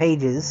through the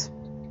pages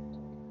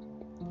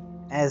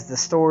as the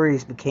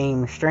stories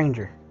became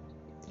stranger.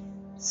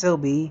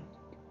 Sylvie's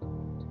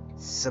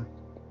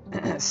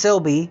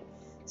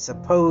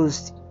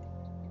supposed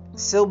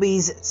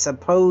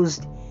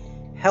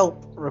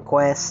help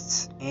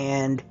requests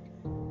and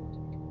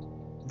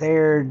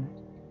their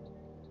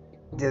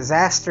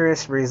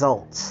disastrous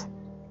results.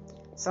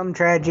 Some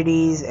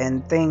tragedies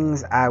and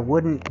things I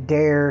wouldn't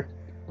dare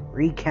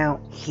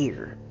recount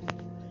here.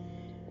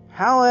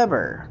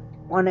 However,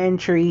 one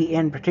entry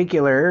in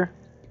particular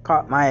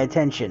caught my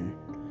attention.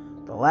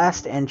 The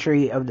last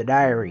entry of the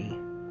diary,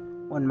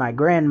 when my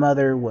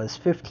grandmother was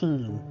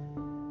 15.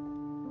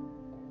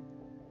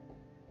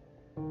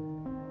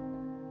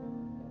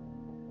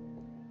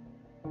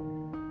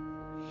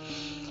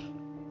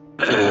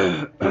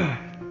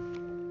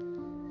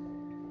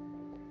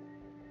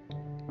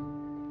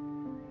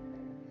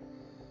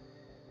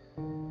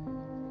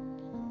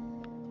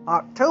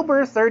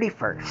 October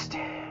 31st,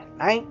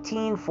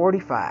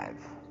 1945.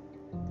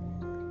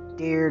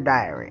 Dear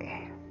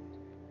Diary,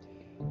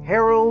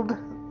 Harold,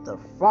 the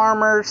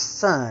farmer's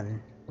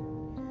son,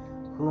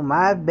 whom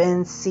I've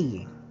been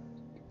seeing,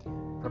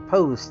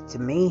 proposed to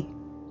me.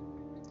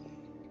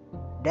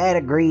 Dad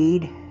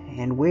agreed,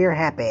 and we're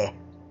happy.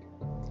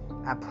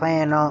 I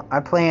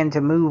plan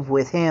to move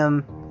with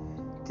him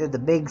to the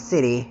big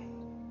city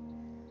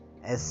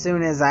as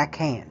soon as I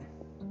can.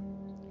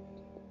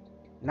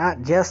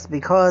 Not just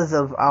because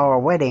of our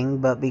wedding,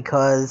 but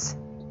because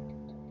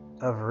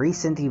of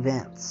recent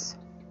events.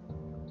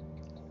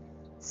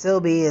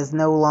 Sylvie is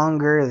no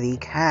longer the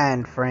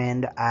kind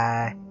friend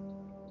I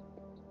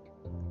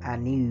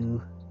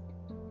knew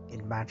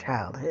in my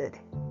childhood.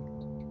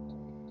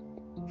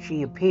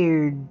 She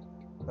appeared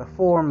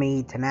before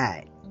me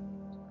tonight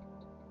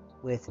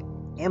with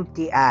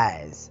empty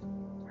eyes,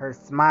 her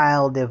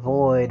smile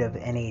devoid of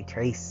any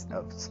trace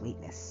of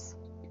sweetness.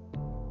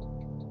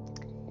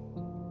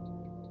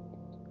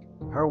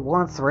 Her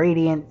once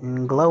radiant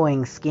and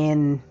glowing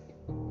skin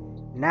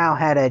now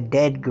had a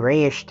dead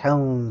grayish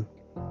tone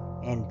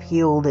and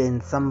peeled in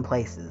some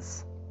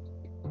places.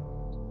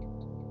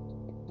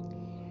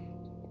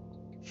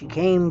 She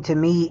came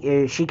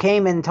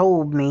and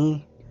told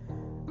me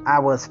I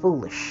was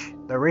foolish.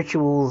 The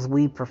rituals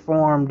we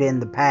performed in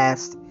the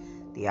past,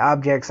 the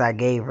objects I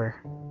gave her,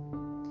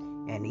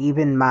 and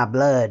even my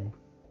blood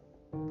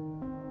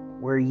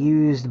were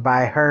used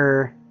by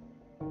her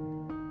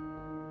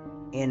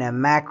in a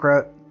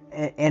macabre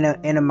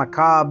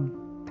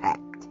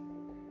pact.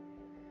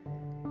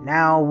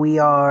 Now we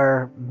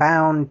are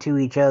bound to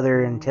each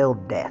other until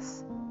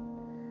death.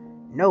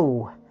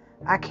 No,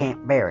 I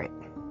can't bear it.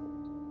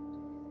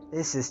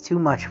 This is too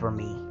much for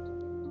me.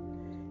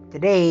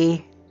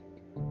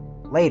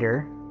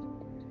 Later,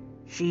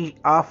 she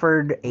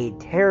offered a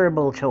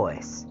terrible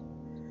choice,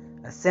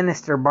 a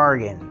sinister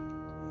bargain.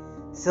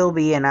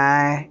 Sylvie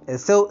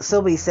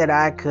said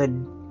I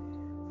could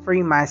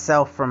free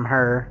myself from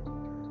her,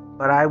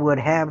 but I would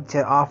have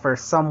to offer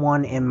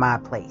someone in my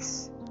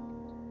place.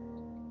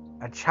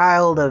 A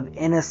child as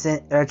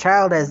innocent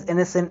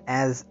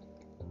as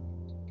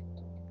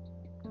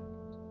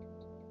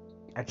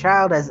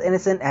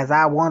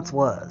I once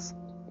was.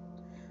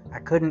 I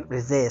couldn't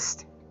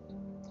resist.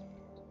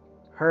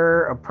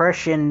 Her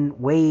oppression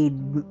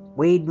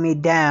weighed me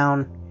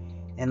down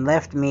and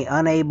left me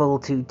unable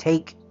to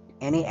take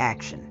any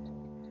action.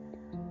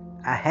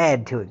 I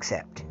had to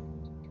accept.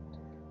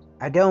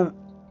 I don't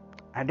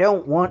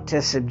want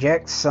to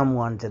subject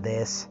someone to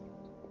this,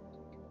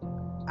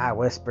 I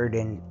whispered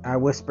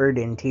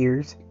in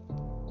tears.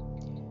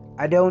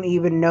 I don't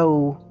even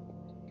know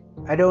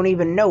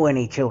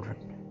any children.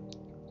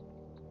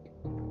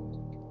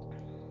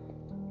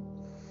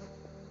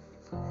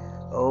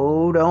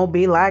 Oh No, don't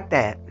be like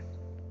that.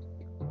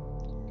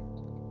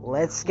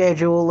 Let's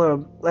schedule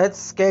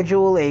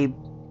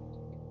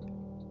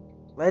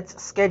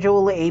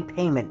a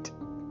payment,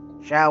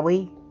 shall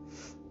we?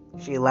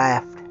 She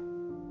laughed.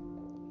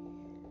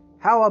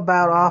 How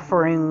about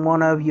offering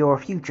one of your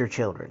future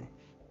children?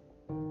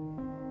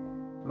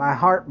 My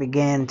heart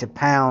began to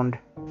pound.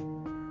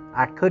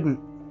 I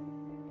couldn't.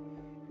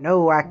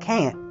 No, I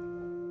can't.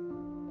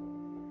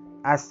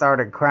 I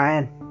started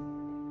crying.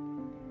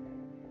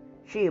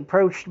 She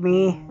approached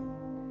me,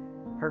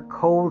 her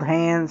cold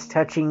hands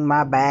touching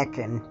my back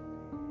and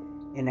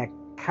in a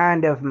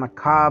kind of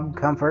macabre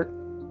comfort.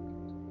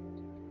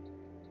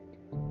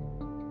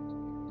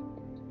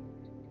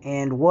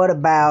 And what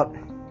about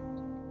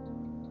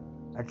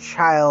a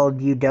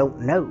child you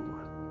don't know?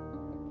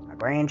 A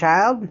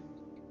grandchild?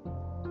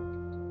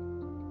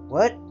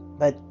 What?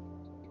 But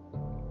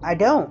I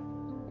don't.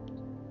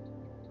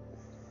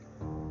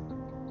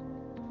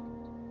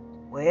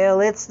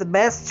 Well, it's the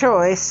best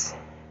choice.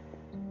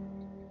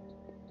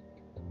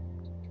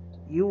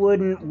 You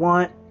wouldn't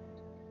want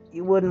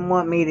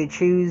me to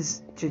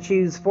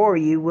choose for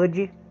you, would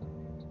you?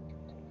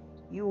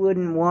 You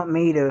wouldn't want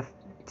me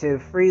to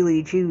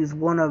freely choose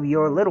one of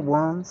your little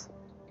ones.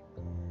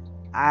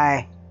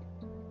 I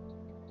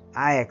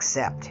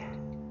accept.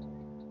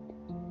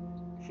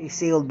 She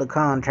sealed the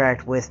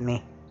contract with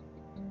me.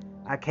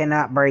 I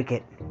cannot break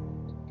it.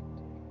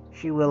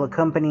 She will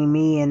accompany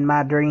me in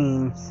my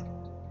dreams,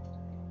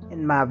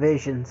 in my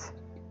visions,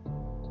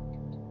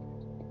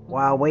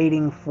 while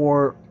waiting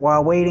for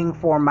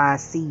my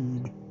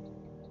seed.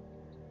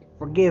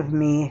 Forgive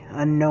me,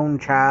 unknown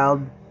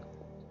child.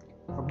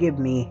 Forgive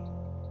me.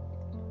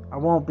 I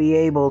won't be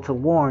able to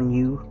warn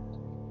you.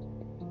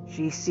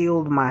 She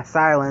sealed my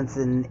silence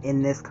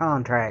in this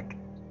contract,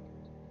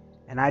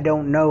 and I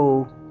don't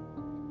know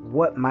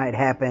what might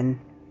happen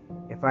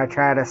if I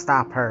try to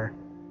stop her.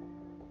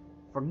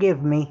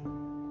 Forgive me.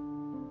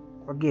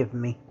 Forgive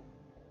me.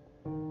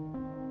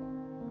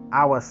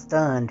 I was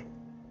stunned.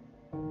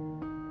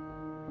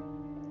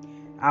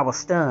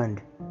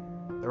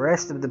 The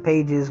rest of the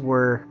pages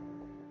were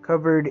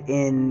covered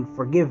in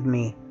 "forgive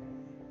me,"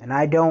 and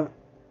I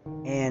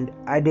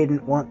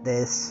didn't want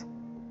this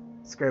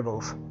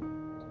scribbles.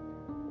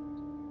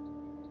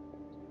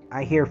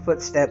 I hear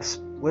footsteps,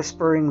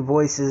 whispering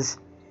voices,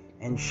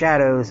 and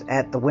shadows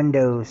at the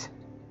windows.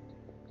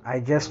 I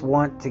just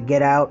want to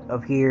get out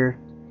of here,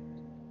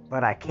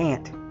 but I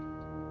can't.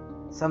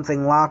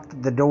 Something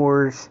locked the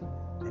doors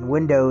and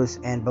windows,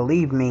 and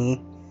believe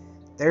me,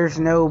 there's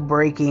no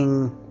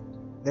breaking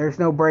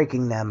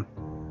them.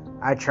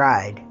 I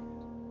tried.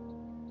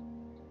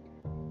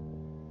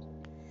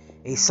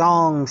 A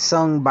song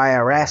sung by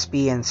a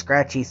raspy and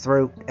scratchy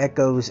throat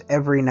echoes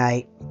every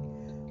night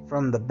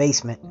from the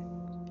basement,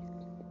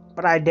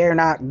 but I dare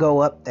not go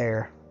up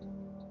there.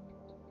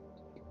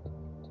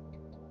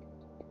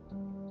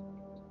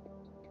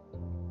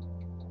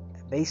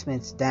 The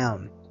basement's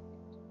down,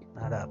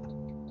 not up.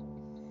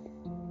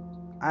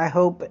 I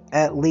hope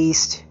at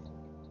least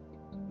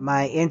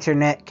my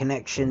internet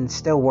connection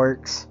still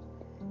works,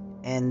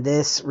 and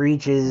this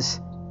reaches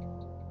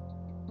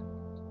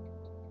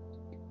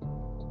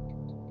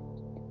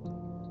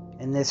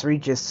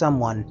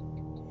someone.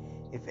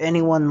 If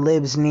anyone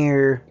lives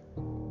near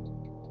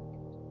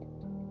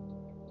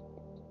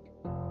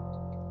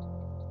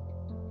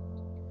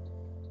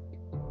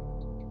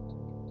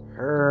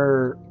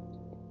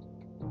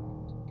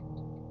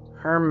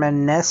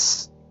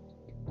Hermanus,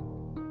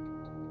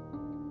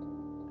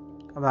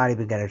 I'm not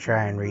even gonna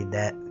try and read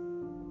that.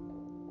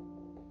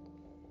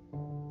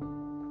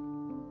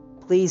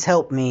 Please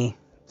help me.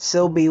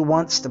 Sylvie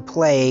wants to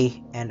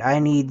play, and I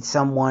need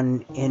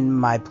someone in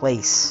my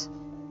place.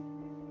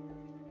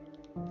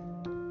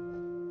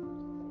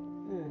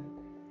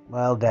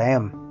 Well,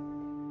 damn.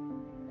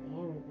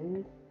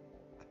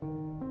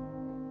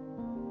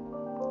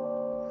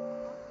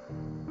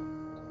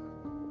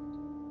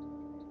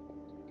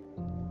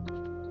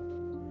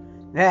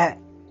 That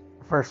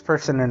first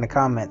person in the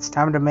comments.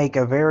 Time to make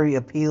a very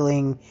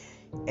appealing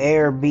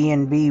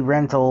Airbnb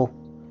rental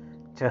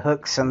to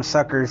hook some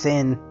suckers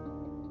in.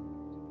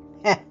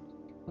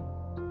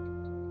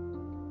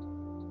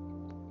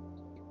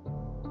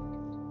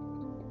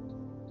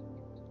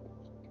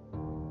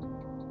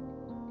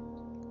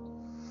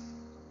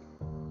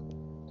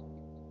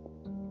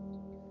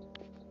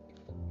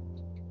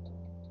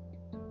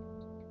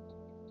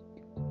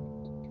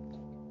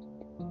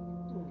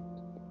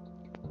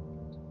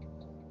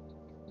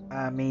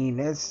 I mean,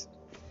 it's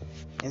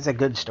a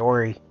good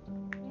story.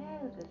 Yeah,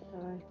 it was a good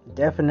story.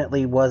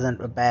 Definitely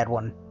wasn't a bad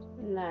one.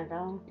 Not at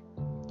all.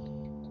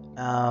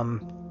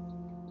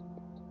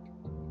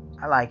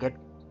 I like it.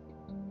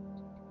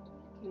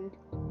 Yeah.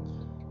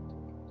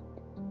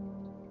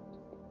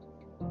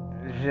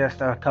 There's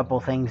just a couple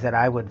things that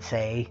I would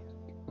say,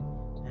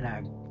 and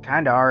I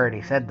kind of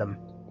already said them.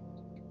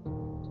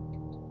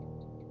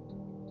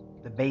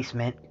 The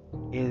basement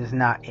is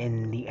not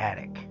in the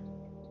attic.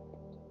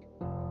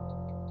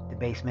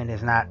 The basement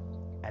is not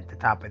at the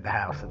top of the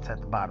house, it's at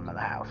the bottom of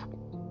the house.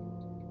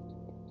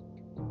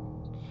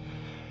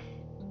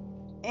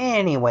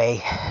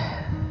 Anyway.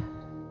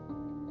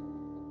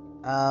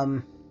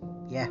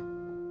 Yeah.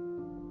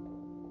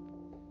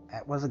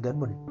 That was a good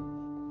one.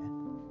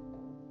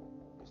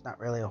 There's not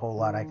really a whole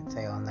lot I can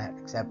say on that,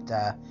 except,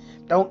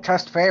 don't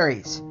trust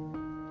fairies.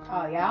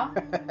 Oh, yeah?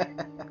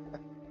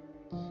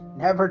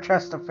 Never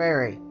trust a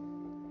fairy.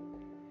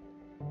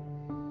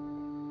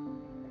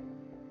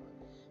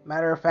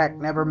 Matter of fact,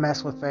 never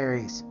mess with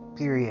fairies.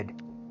 Period.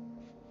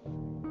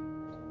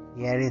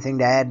 You got anything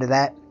to add to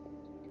that?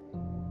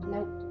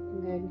 Nope,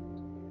 I'm good.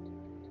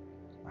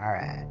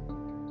 Alright.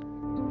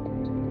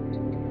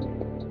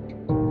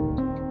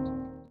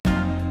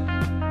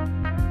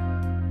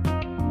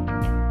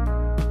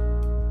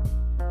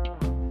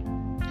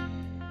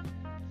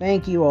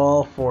 Thank you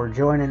all for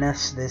joining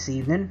us this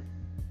evening.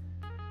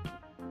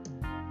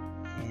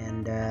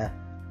 And,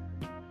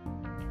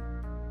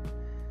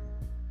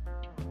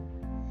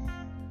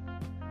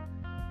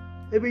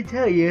 let me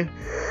tell you,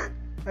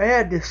 I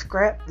had to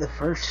scrap the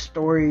first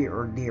story,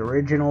 or the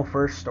original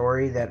first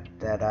story that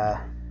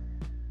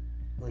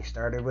we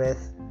started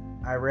with.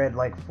 I read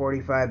like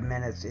 45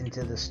 minutes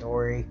into the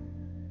story,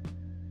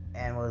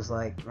 and was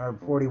like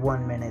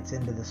 41 minutes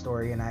into the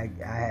story, and I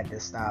had to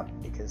stop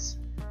because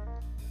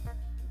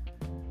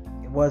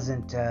it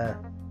wasn't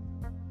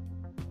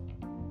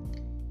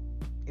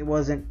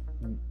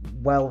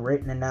well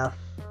written enough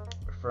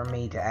for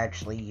me to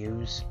actually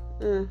use.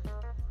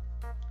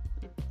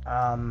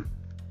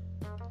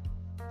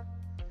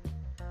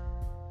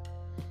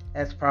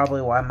 That's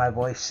probably why my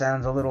voice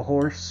sounds a little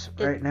hoarse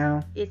right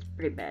now. It's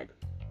pretty bad.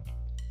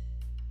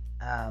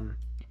 I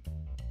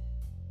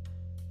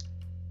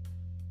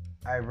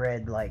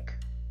read like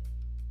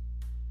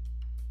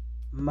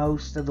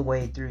most of the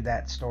way through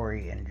that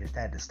story and just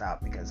had to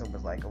stop because it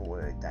was like, oh,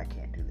 I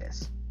can't do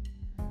this.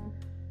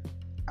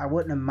 I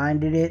wouldn't have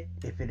minded it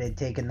if it had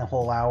taken the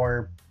whole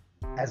hour,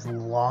 as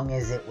long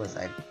as it was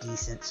a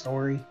decent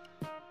story.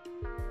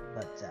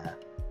 But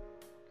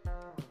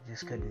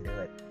just couldn't do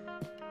it.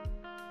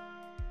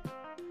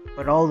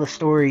 But all the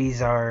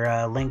stories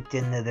are linked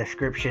in the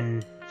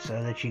description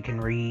so that you can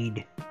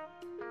read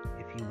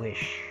if you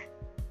wish.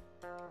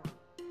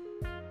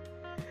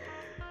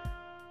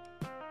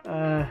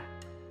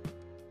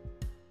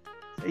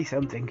 Say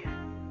something.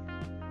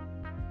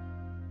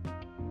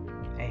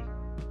 Hey.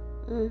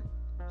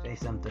 Say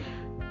something.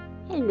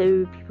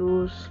 Hello,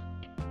 peoples.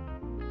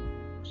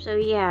 So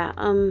yeah,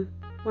 one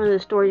of the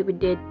stories we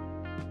did.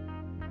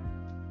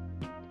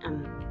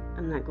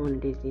 I'm not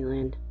going to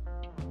Disneyland.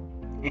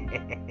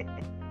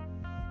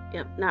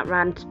 Yep, not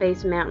riding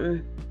Space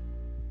Mountain.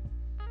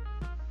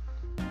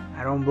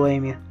 I don't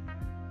blame you.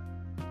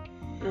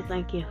 No,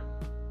 thank you.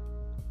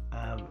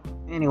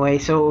 Anyway,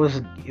 so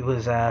it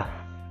was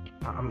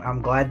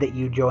I'm glad that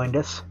you joined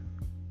us.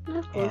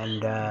 Of course.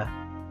 And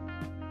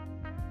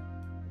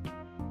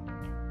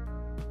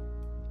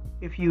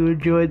if you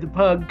enjoyed the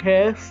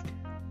podcast,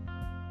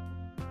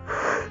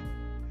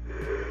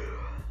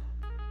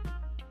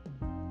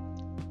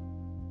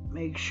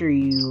 make sure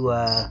you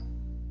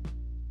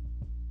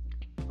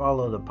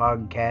follow the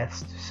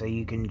podcast so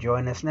you can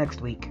join us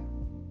next week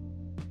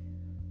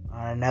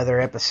on another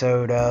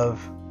episode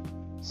of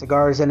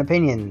Cigars and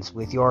Opinions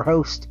with your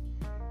host,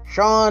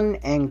 Sean,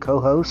 and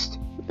co-host,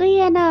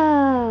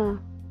 Leanna!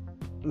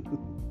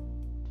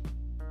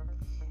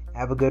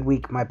 Have a good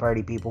week, my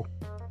party people.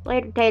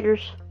 Later,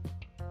 taters.